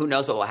what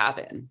will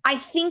happen. I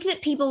think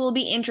that people will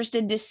be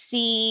interested to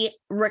see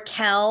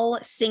Raquel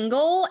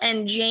single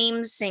and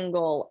James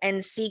single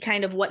and see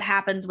kind of what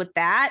happens with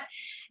that.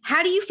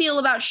 How do you feel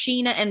about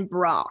Sheena and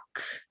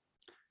Brock?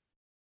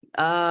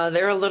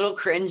 They're a little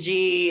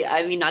cringy.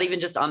 I mean, not even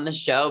just on the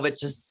show, but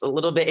just a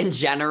little bit in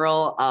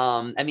general.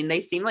 I mean, they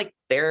seem like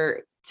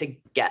they're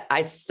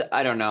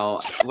I don't know.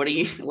 What do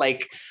you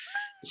like?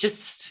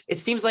 Just, it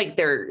seems like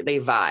they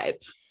vibe.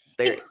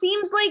 It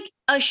seems like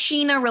a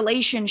Sheena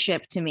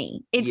relationship to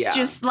me. It's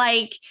just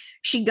like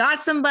she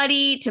got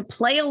somebody to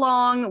play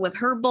along with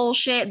her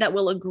bullshit that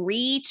will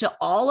agree to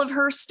all of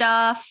her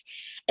stuff.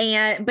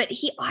 He's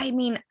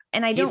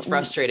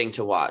frustrating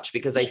to watch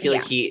because I feel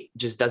like he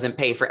just doesn't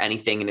pay for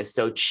anything and is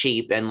so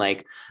cheap and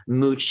like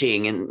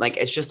mooching and like,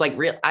 it's just like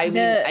real.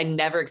 I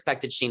never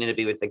expected Sheena to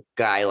be with a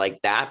guy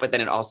like that, but then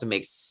it also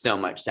makes so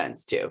much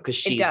sense too. Cause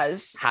she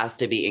has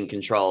to be in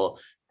control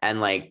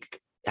and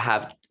like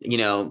have,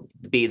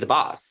 be the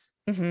boss.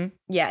 Mm-hmm.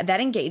 Yeah.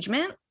 That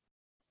engagement.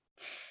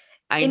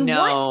 I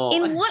know.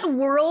 In what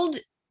world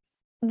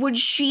would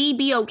she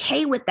be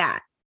okay with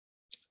that?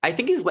 I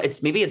think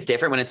maybe it's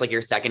different when it's like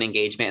your second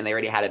engagement and they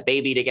already had a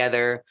baby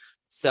together.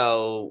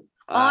 So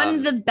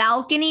on the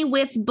balcony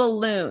with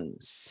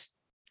balloons.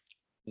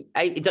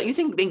 Don't you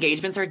think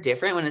engagements are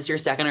different when it's your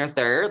second or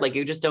third? Like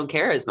you just don't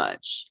care as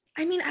much.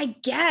 I mean, I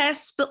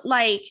guess, but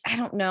like, I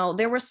don't know.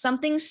 There was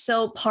something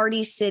so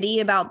Party City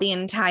about the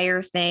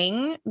entire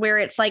thing where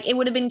it's like, it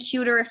would have been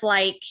cuter if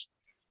like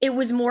it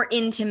was more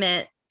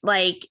intimate,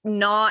 like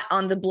not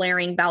on the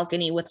blaring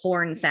balcony with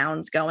horn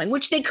sounds going,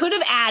 which they could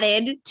have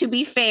added, to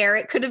be fair.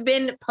 It could have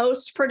been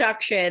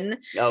post-production.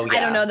 Oh, yeah. I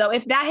don't know though.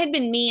 If that had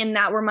been me and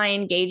that were my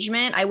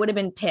engagement, I would have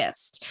been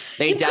pissed.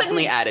 They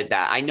definitely added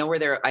that. I know where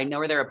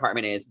their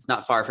apartment is. It's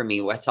not far from me,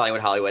 West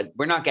Hollywood.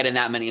 We're not getting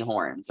that many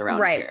horns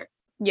around here.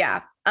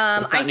 Yeah.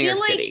 I feel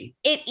like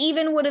it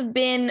even would have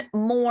been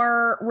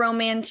more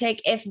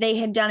romantic if they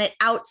had done it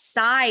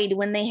outside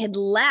when they had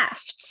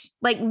left,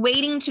 like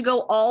waiting to go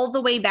all the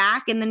way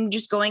back and then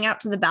just going out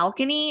to the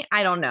balcony.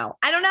 I don't know.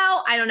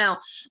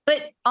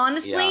 But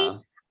honestly,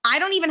 I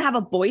don't even have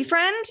a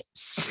boyfriend.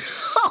 So,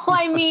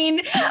 I mean,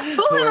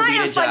 who am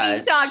I to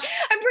fucking talk?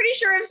 I'm pretty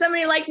sure if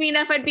somebody liked me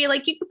enough, I'd be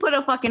like, you could put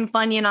a fucking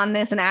Funyun on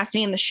this and ask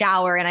me in the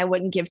shower and I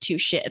wouldn't give two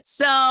shits.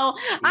 So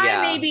I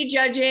may be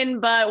judging,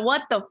 but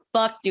what the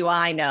fuck do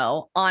I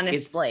know,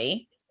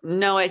 honestly?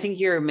 No, I think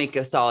you make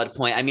a solid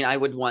point. I mean, I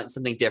would want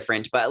something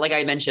different, but like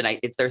I mentioned,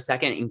 it's their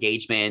second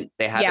engagement.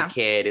 They have a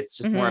kid. It's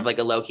just more of like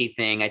a low-key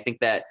thing. I think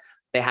that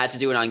they had to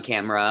do it on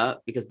camera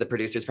because the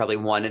producers probably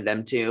wanted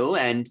them to.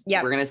 And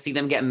we're going to see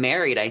them get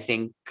married. I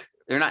think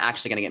they're not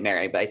actually going to get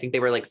married, but I think they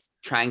were like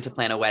trying to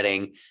plan a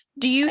wedding.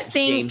 Do you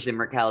think James and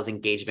Raquel's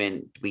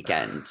engagement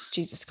weekend?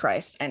 Jesus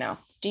Christ. I know.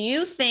 Do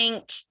you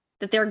think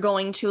that they're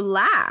going to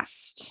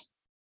last?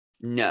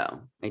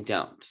 No, I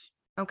don't.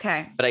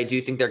 Okay. But I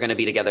do think they're going to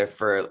be together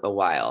for a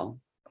while.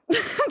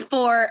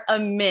 For a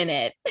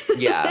minute.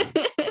 Yeah.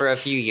 For a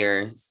few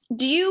years.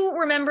 Do you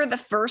remember the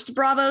first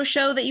Bravo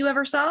show that you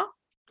ever saw?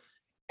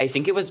 I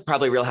think it was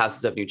probably Real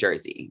Houses of New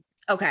Jersey.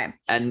 Okay.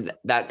 And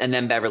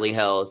then Beverly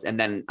Hills. And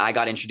then I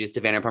got introduced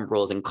to Vanderpump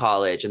Rules in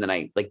college. And then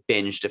I like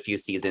binged a few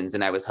seasons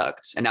and I was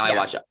hooked. And now I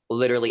watch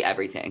literally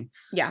everything.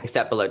 Yeah.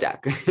 Except Below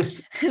Deck. Well,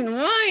 you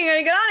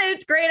gotta get on it.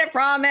 It's great. I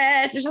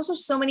promise. There's also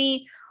so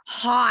many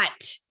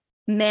hot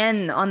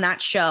men on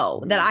that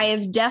show that I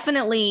have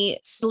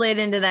definitely slid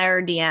into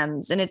their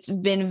DMs. And it's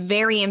been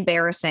very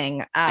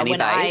embarrassing.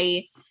 When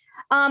I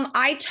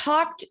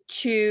talked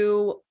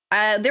to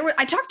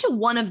I talked to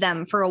one of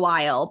them for a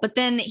while, but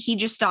then he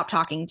just stopped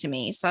talking to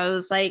me. So I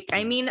was like,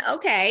 I mean,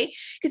 okay.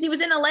 Cause he was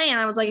in LA and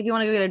I was like, if you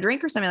want to go get a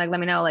drink or something, like, let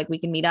me know, like we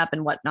can meet up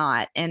and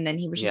whatnot. And then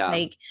he was just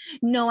like,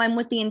 no, I'm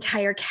with the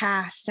entire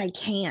cast. I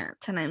can't.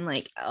 And I'm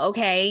like,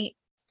 okay,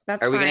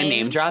 that's Are we fine. going to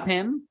name drop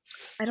him?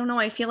 I don't know.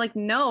 I feel like,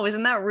 no,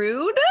 isn't that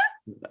rude?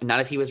 Not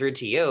if he was rude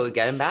to you.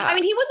 Get him back. I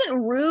mean, he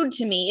wasn't rude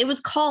to me. It was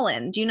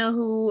Colin. Do you know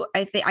who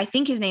I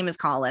think his name is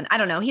Colin? I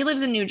don't know. He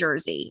lives in New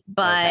Jersey,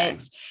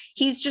 but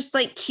he's just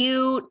like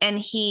cute and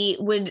he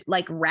would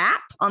like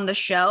rap on the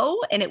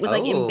show and it was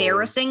like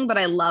embarrassing, but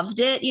I loved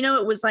it. You know,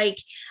 it was like,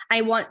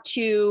 I want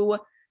to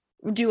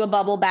do a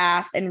bubble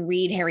bath and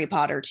read Harry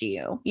Potter to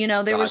you. You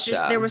know, there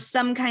was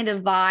some kind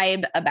of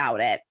vibe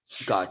about it.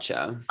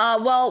 Gotcha.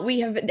 Well,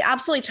 we have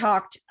absolutely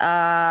talked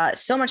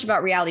so much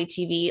about reality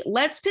TV.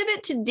 Let's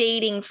pivot to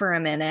dating for a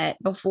minute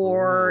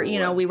before,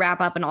 we wrap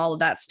up and all of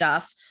that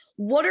stuff.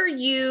 What are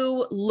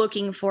you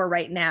looking for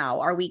right now?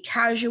 Are we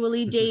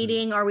casually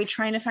dating? Are we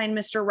trying to find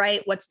Mr.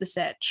 Right? What's the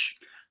sitch?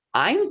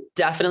 I'm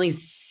definitely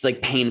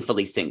like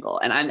painfully single.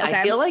 And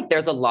I feel like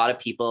there's a lot of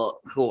people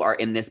who are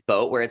in this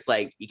boat where it's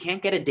like, you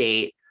can't get a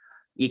date.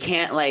 You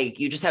can't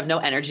you just have no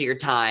energy or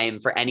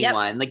time for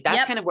anyone. Like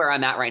that's kind of where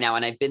I'm at right now.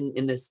 And I've been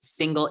in this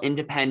single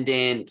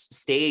independent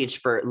stage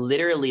for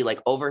literally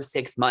like over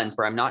 6 months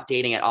where I'm not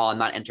dating at all. I'm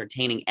not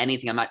entertaining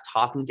anything. I'm not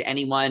talking to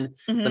anyone.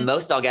 The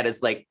most I'll get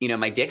is like,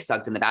 my dick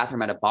sucked in the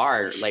bathroom at a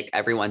bar, like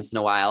every once in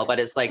a while, but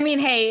it's like, I mean,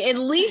 hey, at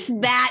least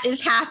that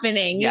is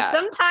happening. Yeah.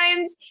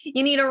 Sometimes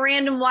you need a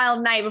random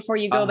wild night before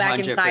you go 100%. Back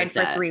inside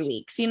for 3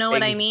 weeks. You know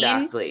what I mean?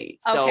 Exactly.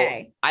 So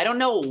I don't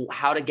know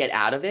how to get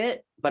out of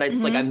it. But it's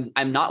like,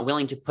 I'm not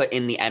willing to put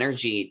in the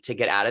energy to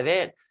get out of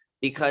it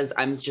because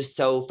I'm just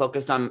so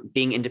focused on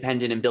being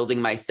independent and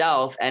building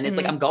myself. And it's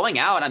like, I'm going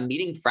out, I'm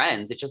meeting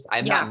friends. It's just,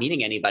 I'm not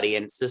meeting anybody.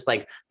 And it's just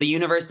like, the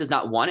universe does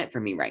not want it for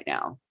me right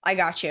now. I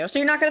got you. So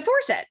you're not going to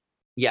force it.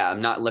 Yeah.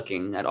 I'm not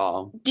looking at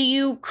all. Do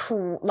you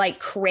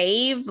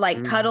crave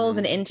cuddles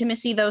and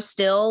intimacy though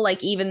still,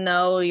 like, even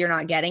though you're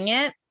not getting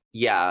it?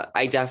 Yeah,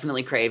 I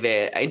definitely crave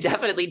it. I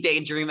definitely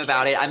daydream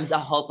about it. I'm a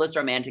hopeless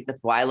romantic.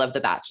 That's why I love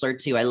The Bachelor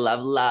too. I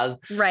love love.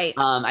 Right.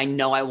 I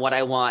know what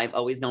I want. I've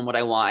always known what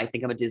I want. I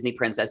think I'm a Disney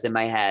princess in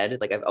my head.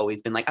 Like I've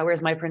always been like, oh,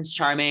 where's my Prince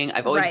Charming?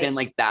 I've always been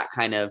like that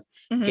kind of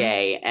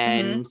gay.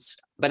 And,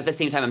 but at the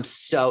same time, I'm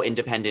so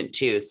independent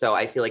too. So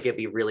I feel like it'd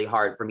be really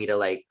hard for me to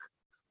like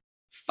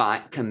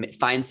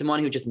find someone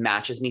who just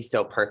matches me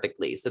so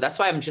perfectly. So that's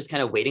why I'm just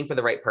kind of waiting for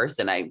the right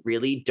person. I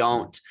really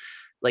don't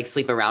like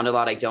sleep around a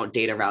lot. I don't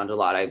date around a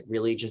lot. I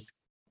really just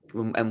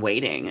am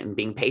waiting and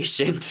being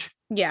patient.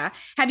 Yeah.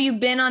 Have you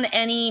been on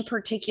any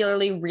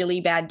particularly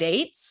really bad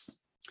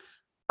dates?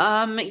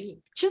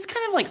 Just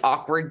kind of like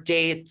awkward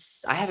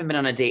dates. I haven't been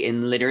on a date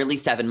in literally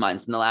 7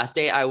 months. And the last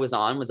date I was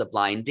on was a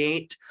blind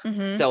date.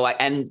 Mm-hmm. So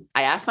I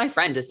asked my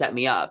friend to set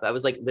me up. I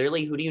was like,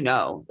 literally, who do you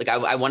know? Like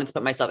I wanted to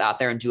put myself out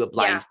there and do a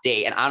blind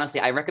date. And honestly,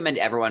 I recommend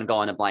everyone go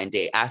on a blind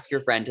date. Ask your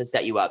friend to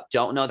set you up.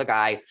 Don't know the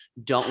guy.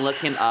 Don't look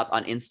him up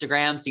on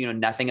Instagram. So you know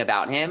nothing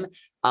about him.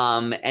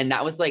 And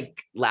that was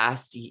like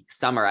last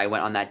summer I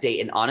went on that date,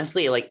 and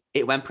honestly, like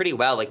it went pretty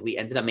well. Like we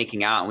ended up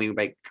making out and we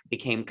like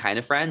became kind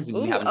of friends, and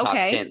we haven't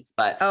talked since,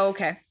 but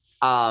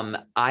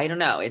I don't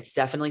know. It's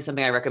definitely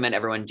something I recommend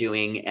everyone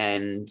doing.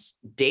 And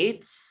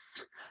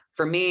dates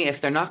for me,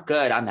 if they're not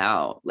good, I'm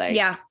out. Like,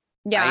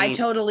 I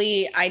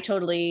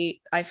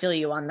feel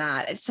you on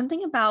that. It's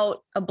something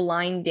about a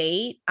blind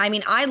date. I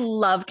mean, I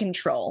love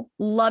control,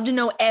 love to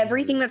know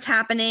everything that's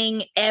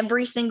happening,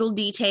 every single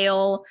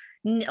detail.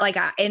 Like,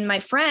 and my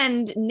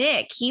friend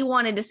Nick, he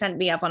wanted to send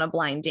me up on a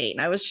blind date,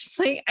 and I was just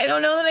like, I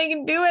don't know that I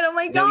can do it. Oh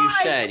my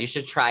God. You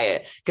should try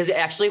it, because it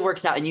actually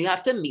works out. And you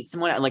have to meet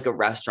someone at like a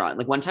restaurant.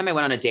 Like one time I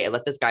went on a date, I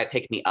let this guy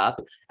pick me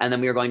up, and then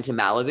we were going to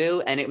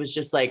Malibu, and it was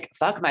just like,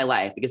 fuck my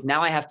life, because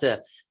now I have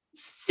to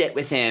sit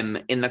with him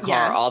in the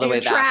car all the way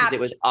back because it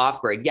was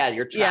awkward. Yeah,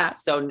 you're trapped.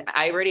 So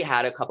I already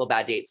had a couple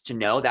bad dates to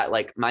know that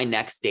like my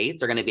next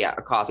dates are going to be at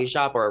a coffee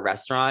shop or a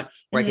restaurant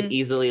where I could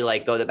easily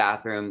like go to the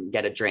bathroom,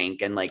 get a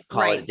drink, and like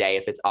call it a day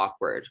if it's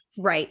awkward.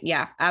 Right.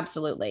 Yeah,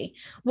 absolutely.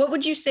 What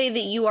would you say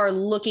that you are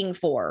looking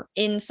for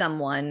in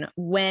someone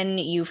when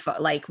you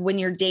when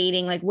you're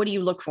dating? Like, what do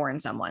you look for in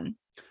someone?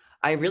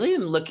 I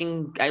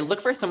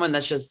look for someone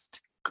that's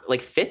just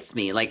like fits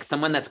me, like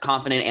someone that's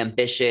confident,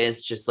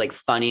 ambitious, just like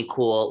funny,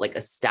 cool, like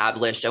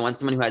established. I want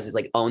someone who has his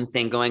like own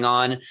thing going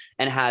on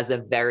and has a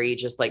very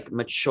just like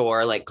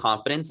mature, like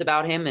confidence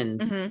about him,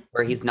 and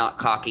where he's not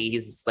cocky.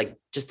 He's like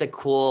just a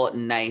cool,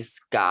 nice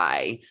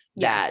guy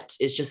that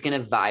is just going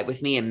to vibe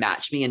with me and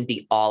match me and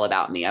be all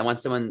about me. I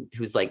want someone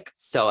who's like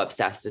so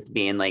obsessed with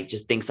me and like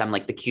just thinks I'm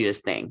like the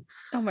cutest thing.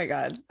 Oh my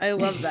God. I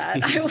love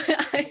that.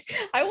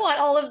 I want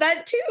all of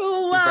that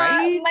too.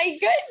 Right? My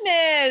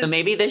goodness. So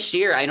maybe this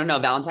year, I don't know,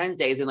 Valentine's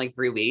Day is in like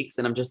 3 weeks.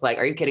 And I'm just like,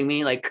 are you kidding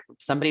me? Like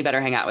somebody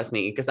better hang out with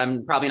me, because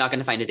I'm probably not going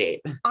to find a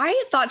date.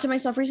 I thought to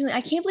myself recently,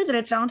 I can't believe that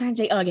it's Valentine's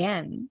Day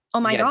again.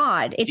 Oh my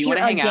God. It's here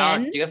again.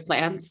 Out? Do you have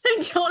plans?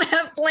 I don't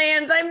have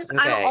plans.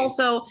 I'm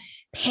also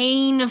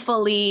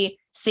painfully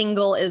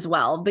single as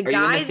well. Are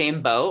you in the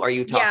same boat? Or are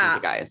you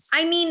talking to guys?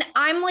 I mean,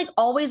 I'm like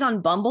always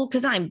on Bumble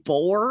because I'm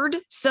bored.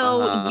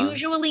 So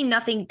usually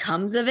nothing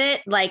comes of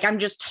it. Like I'm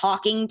just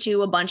talking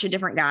to a bunch of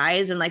different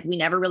guys and like we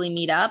never really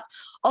meet up.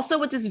 Also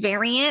with this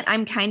variant,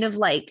 I'm kind of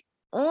like,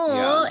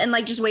 and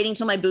like just waiting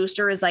till my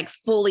booster is like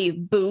fully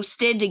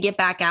boosted to get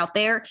back out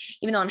there,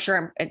 even though I'm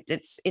sure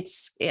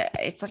it's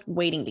like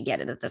waiting to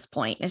get it at this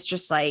point. It's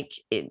just like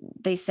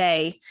they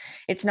say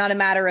it's not a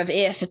matter of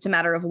if, it's a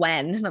matter of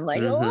when. And I'm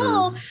like,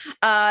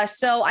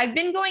 so I've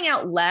been going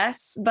out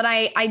less, but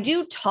I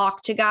do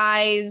talk to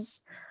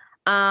guys.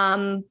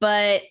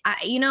 But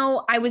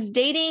I was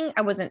dating,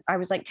 I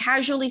was like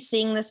casually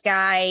seeing this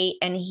guy,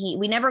 and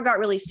we never got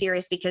really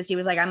serious because he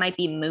was like, I might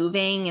be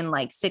moving in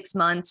like 6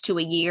 months to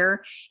a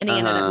year. And he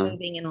ended up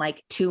moving in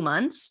like 2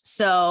 months.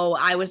 So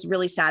I was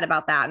really sad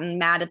about that and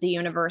mad at the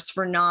universe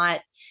for not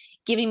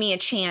giving me a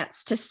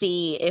chance to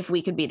see if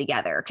we could be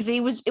together. Cause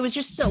it was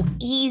just so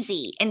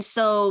easy and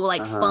so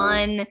like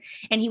fun.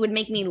 And he would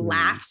make me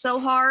laugh so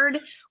hard.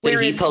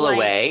 Did he pull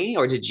away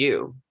or did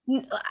you?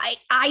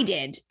 I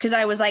did, because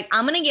I was like,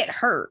 I'm going to get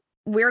hurt.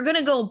 We're going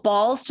to go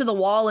balls to the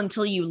wall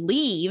until you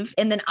leave.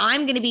 And then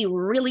I'm going to be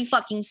really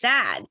fucking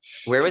sad.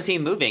 Where was he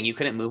moving? You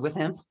couldn't move with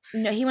him?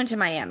 No, he went to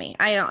Miami.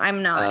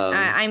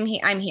 I'm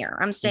here.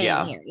 I'm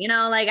staying here.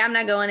 Like I'm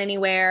not going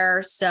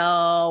anywhere.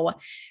 So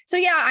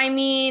yeah, I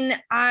mean,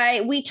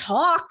 we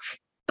talk,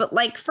 but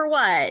like for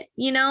what,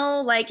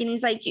 like, and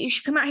he's like, you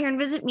should come out here and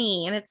visit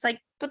me. And it's like,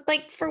 but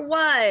like for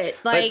what?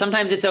 Like, but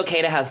sometimes it's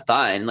okay to have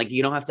fun. Like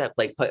you don't have to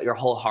like put your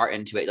whole heart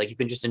into it. Like you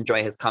can just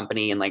enjoy his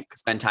company and like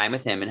spend time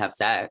with him and have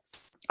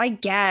sex. I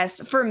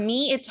guess for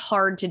me, it's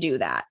hard to do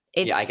that.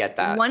 I get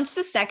that. Once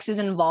the sex is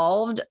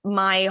involved,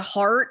 my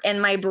heart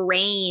and my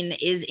brain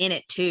is in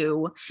it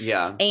too.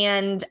 Yeah.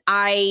 And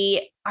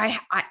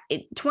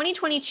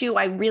 2022,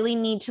 I really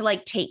need to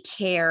like take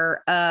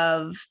care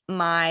of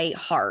my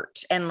heart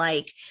and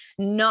like,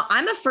 no,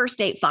 I'm a first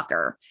date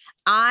fucker.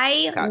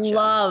 I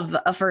love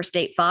a first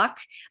date fuck,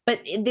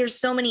 but there's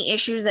so many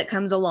issues that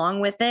comes along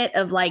with it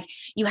of like,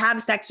 you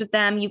have sex with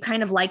them, you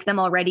kind of like them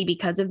already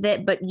because of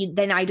it, but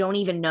then I don't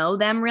even know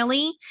them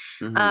really.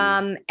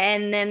 And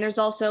then there's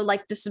also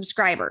like the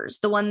subscribers,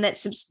 the one that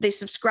they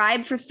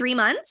subscribe for 3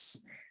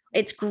 months.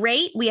 It's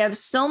great. We have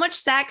so much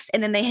sex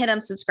and then they hit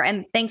unsubscribe.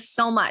 And thanks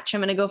so much. I'm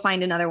going to go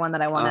find another one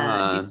that I want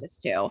to do this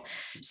to.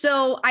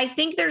 So I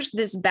think there's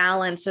this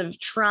balance of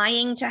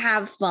trying to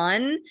have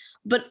fun,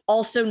 but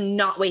also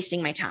not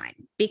wasting my time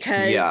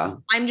because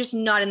I'm just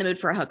not in the mood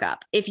for a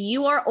hookup. If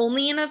you are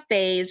only in a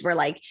phase where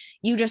like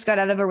you just got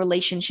out of a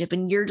relationship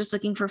and you're just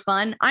looking for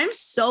fun, I'm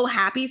so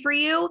happy for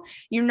you.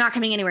 You're not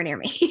coming anywhere near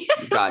me.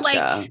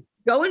 Gotcha.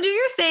 Go and do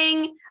your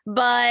thing.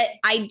 But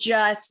I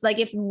just like,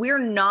 if we're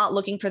not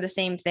looking for the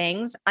same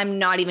things, I'm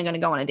not even going to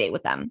go on a date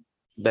with them.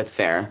 That's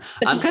fair.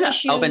 I'm kind of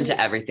open to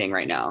everything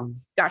right now.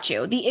 Got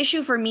you. The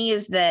issue for me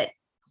is that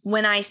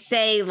when I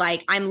say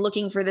like, I'm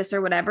looking for this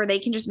or whatever, they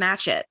can just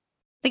match it.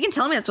 They can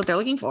tell me that's what they're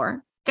looking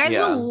for. Guys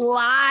will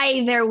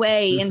lie their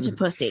way into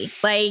pussy.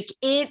 Like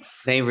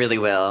they really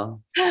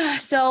will.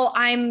 So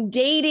I'm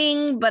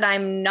dating, but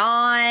I'm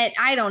not,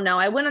 I don't know.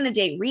 I went on a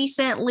date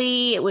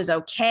recently. It was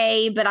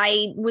okay, but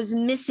I was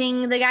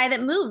missing the guy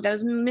that moved. I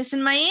was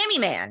missing Miami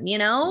man, you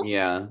know?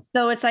 Yeah.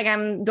 So it's like,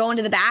 I'm going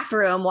to the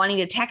bathroom wanting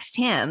to text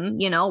him,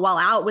 you know, while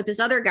out with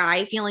this other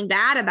guy, feeling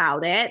bad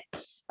about it.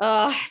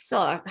 It's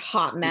a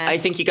hot mess. I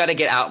think you got to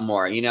get out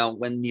more. You know,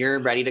 when you're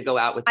ready to go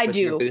out with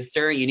your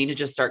booster, you need to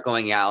just start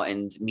going out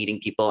and meeting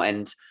people,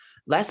 and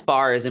less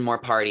bars and more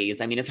parties.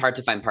 I mean, it's hard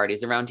to find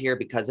parties around here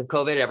because of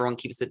COVID. Everyone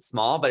keeps it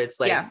small, but it's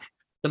like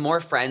the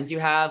more friends you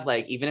have,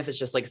 like even if it's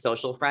just like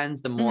social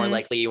friends, the more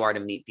likely you are to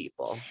meet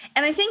people.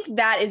 And I think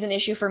that is an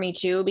issue for me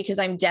too, because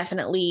I'm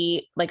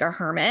definitely like a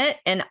hermit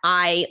and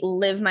I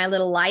live my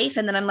little life.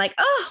 And then I'm like,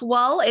 oh,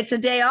 well, it's a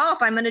day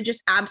off. I'm going to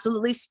just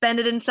absolutely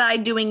spend it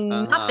inside doing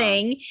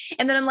nothing.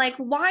 And then I'm like,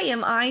 why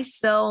am I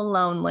so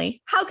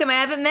lonely? How come I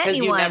haven't met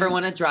anyone? Because you never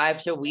want to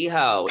drive to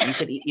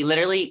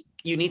WeHo.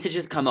 You need to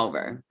just come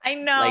over. I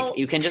know. Like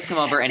you can just come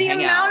over and hang out.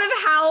 The amount of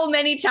how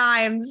many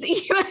times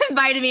you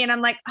invited me and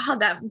I'm like, oh,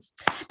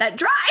 that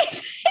drive.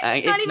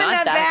 It's not even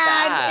that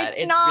bad. It's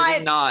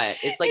really not.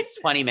 It's like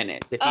 20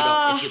 minutes if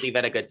you leave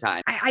at a good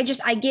time. I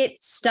get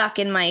stuck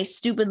in my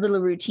stupid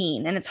little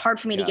routine and it's hard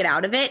for me to get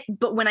out of it.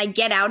 But when I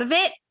get out of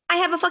it, I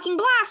have a fucking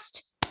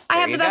blast. I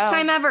have the best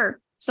time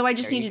ever. So I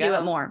just need to do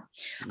it more.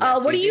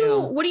 Yes, what are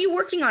you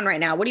working on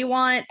right now? What do you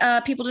want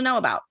people to know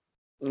about?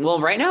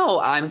 Well, right now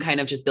I'm kind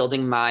of just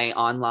building my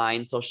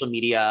online social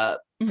media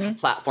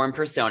platform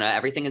persona.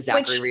 Everything is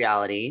Zachary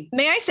Reality.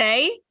 May I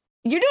say,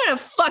 you're doing a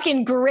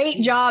fucking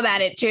great job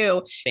at it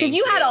too. Because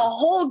you had a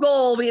whole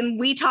goal and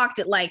we talked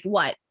at like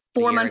what?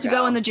 4 months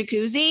ago in the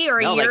jacuzzi or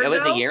a year ago?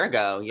 It was a year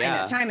ago. Yeah. I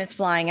know, time is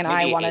flying and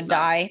maybe I want to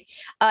die.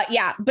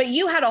 But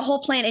you had a whole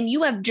plan and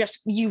you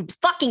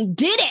fucking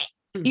did it.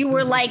 You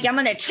were like, I'm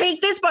going to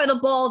take this by the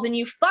balls and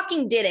you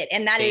fucking did it.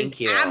 And that is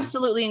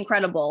absolutely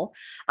incredible.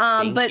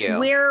 But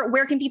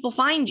where can people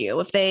find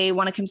you if they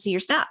want to come see your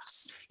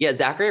stuffs? Yeah,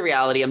 Zachary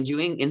Reality. I'm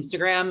doing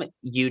Instagram,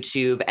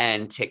 YouTube,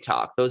 and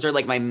TikTok. Those are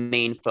like my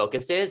main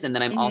focuses. And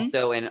then I'm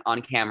also an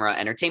on-camera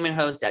entertainment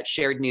host at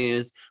Shared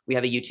News. We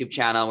have a YouTube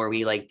channel where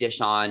we like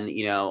dish on,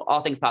 you know,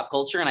 all things pop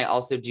culture. And I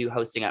also do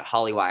hosting at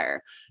Hollywire.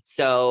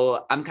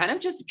 So I'm kind of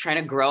just trying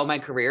to grow my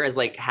career as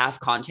like half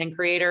content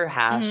creator,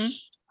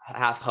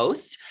 half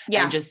host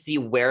and just see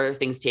where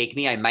things take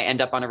me. I might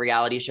end up on a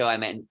reality show.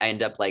 I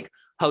end up like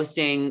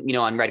hosting, you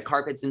know, on red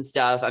carpets and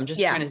stuff. I'm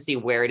just trying to see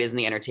where it is in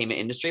the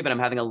entertainment industry, but I'm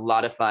having a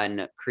lot of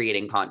fun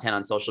creating content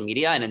on social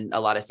media and a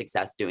lot of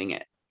success doing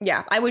it.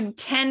 Yeah, I would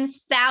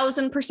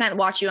 10,000%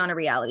 watch you on a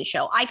reality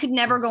show. I could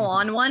never go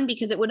on one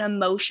because it would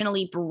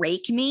emotionally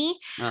break me.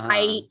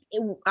 I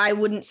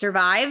wouldn't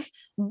survive,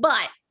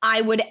 but I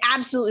would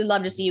absolutely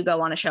love to see you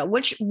go on a show.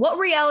 What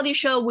reality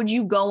show would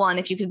you go on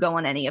if you could go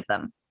on any of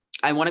them?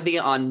 I want to be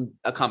on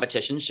a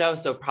competition show.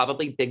 So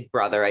probably Big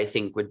Brother, I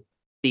think would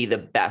be the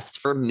best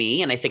for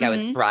me. And I think I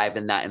would thrive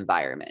in that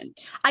environment.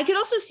 I could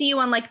also see you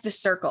on like The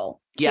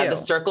Circle too. Yeah, The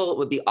Circle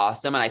would be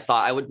awesome. And I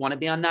thought I would want to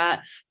be on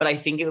that, but I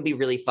think it would be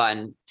really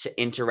fun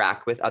to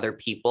interact with other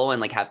people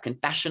and like have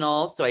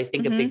confessionals. So I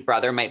think a Big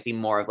Brother might be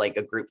more of like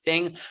a group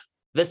thing.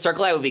 The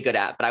Circle I would be good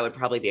at, but I would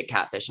probably be a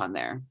catfish on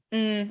there.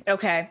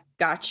 Okay.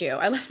 Got you.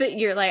 I love that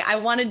you're like, I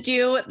want to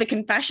do the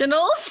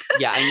confessionals.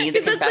 Yeah, I need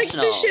the confessionals. That's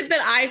like the shit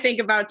that I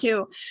think about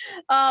too.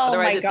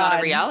 Otherwise, it's not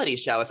a reality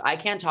show. If I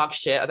can't talk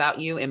shit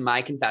about you in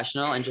my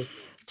confessional and just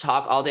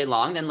talk all day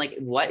long, then like,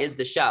 what is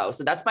the show?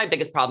 So that's my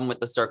biggest problem with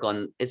The Circle.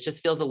 And it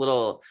just feels a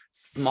little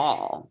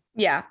small.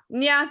 Yeah,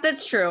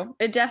 that's true.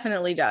 It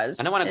definitely does.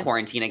 I don't want to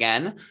quarantine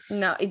again.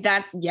 No,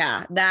 by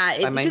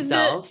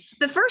myself.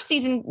 The first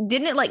season,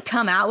 didn't it like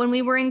come out when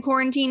we were in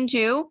quarantine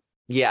too?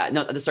 Yeah,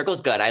 no, The Circle is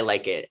good. I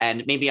like it.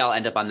 And maybe I'll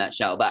end up on that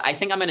show, but I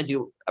think I'm going to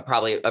do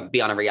probably be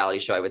on a reality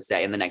show, I would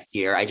say, in the next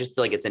year. I just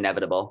feel like it's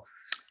inevitable.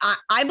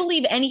 I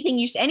believe anything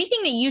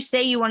that you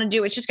say you want to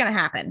do, it's just going to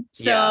happen.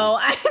 So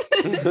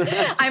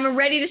I'm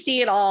ready to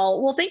see it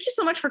all. Well, thank you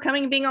so much for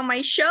coming and being on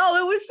my show.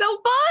 It was so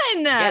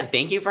fun. Yeah,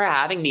 thank you for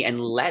having me.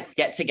 And let's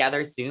get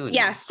together soon.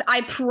 Yes,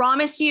 I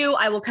promise you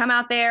I will come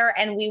out there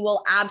and we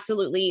will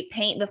absolutely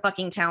paint the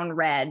fucking town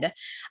red.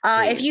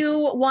 If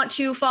you want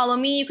to follow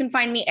me, you can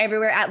find me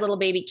everywhere at Little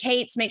Baby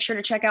Kates. Make sure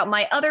to check out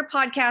my other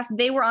podcast,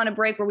 They Were on a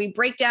Break, where we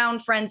break down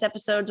Friends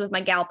episodes with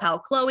my gal pal,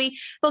 Chloe. I've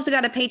also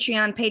got a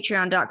Patreon,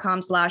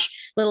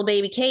 patreon.com/Little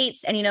Baby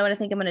Kates. And you know what I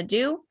think I'm going to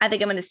do? I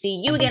think I'm going to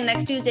see you again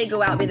next Tuesday.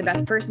 Go out, be the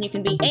best person you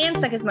can be, and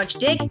suck as much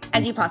dick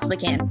as you possibly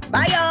can.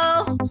 Bye,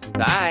 y'all.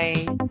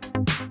 Bye.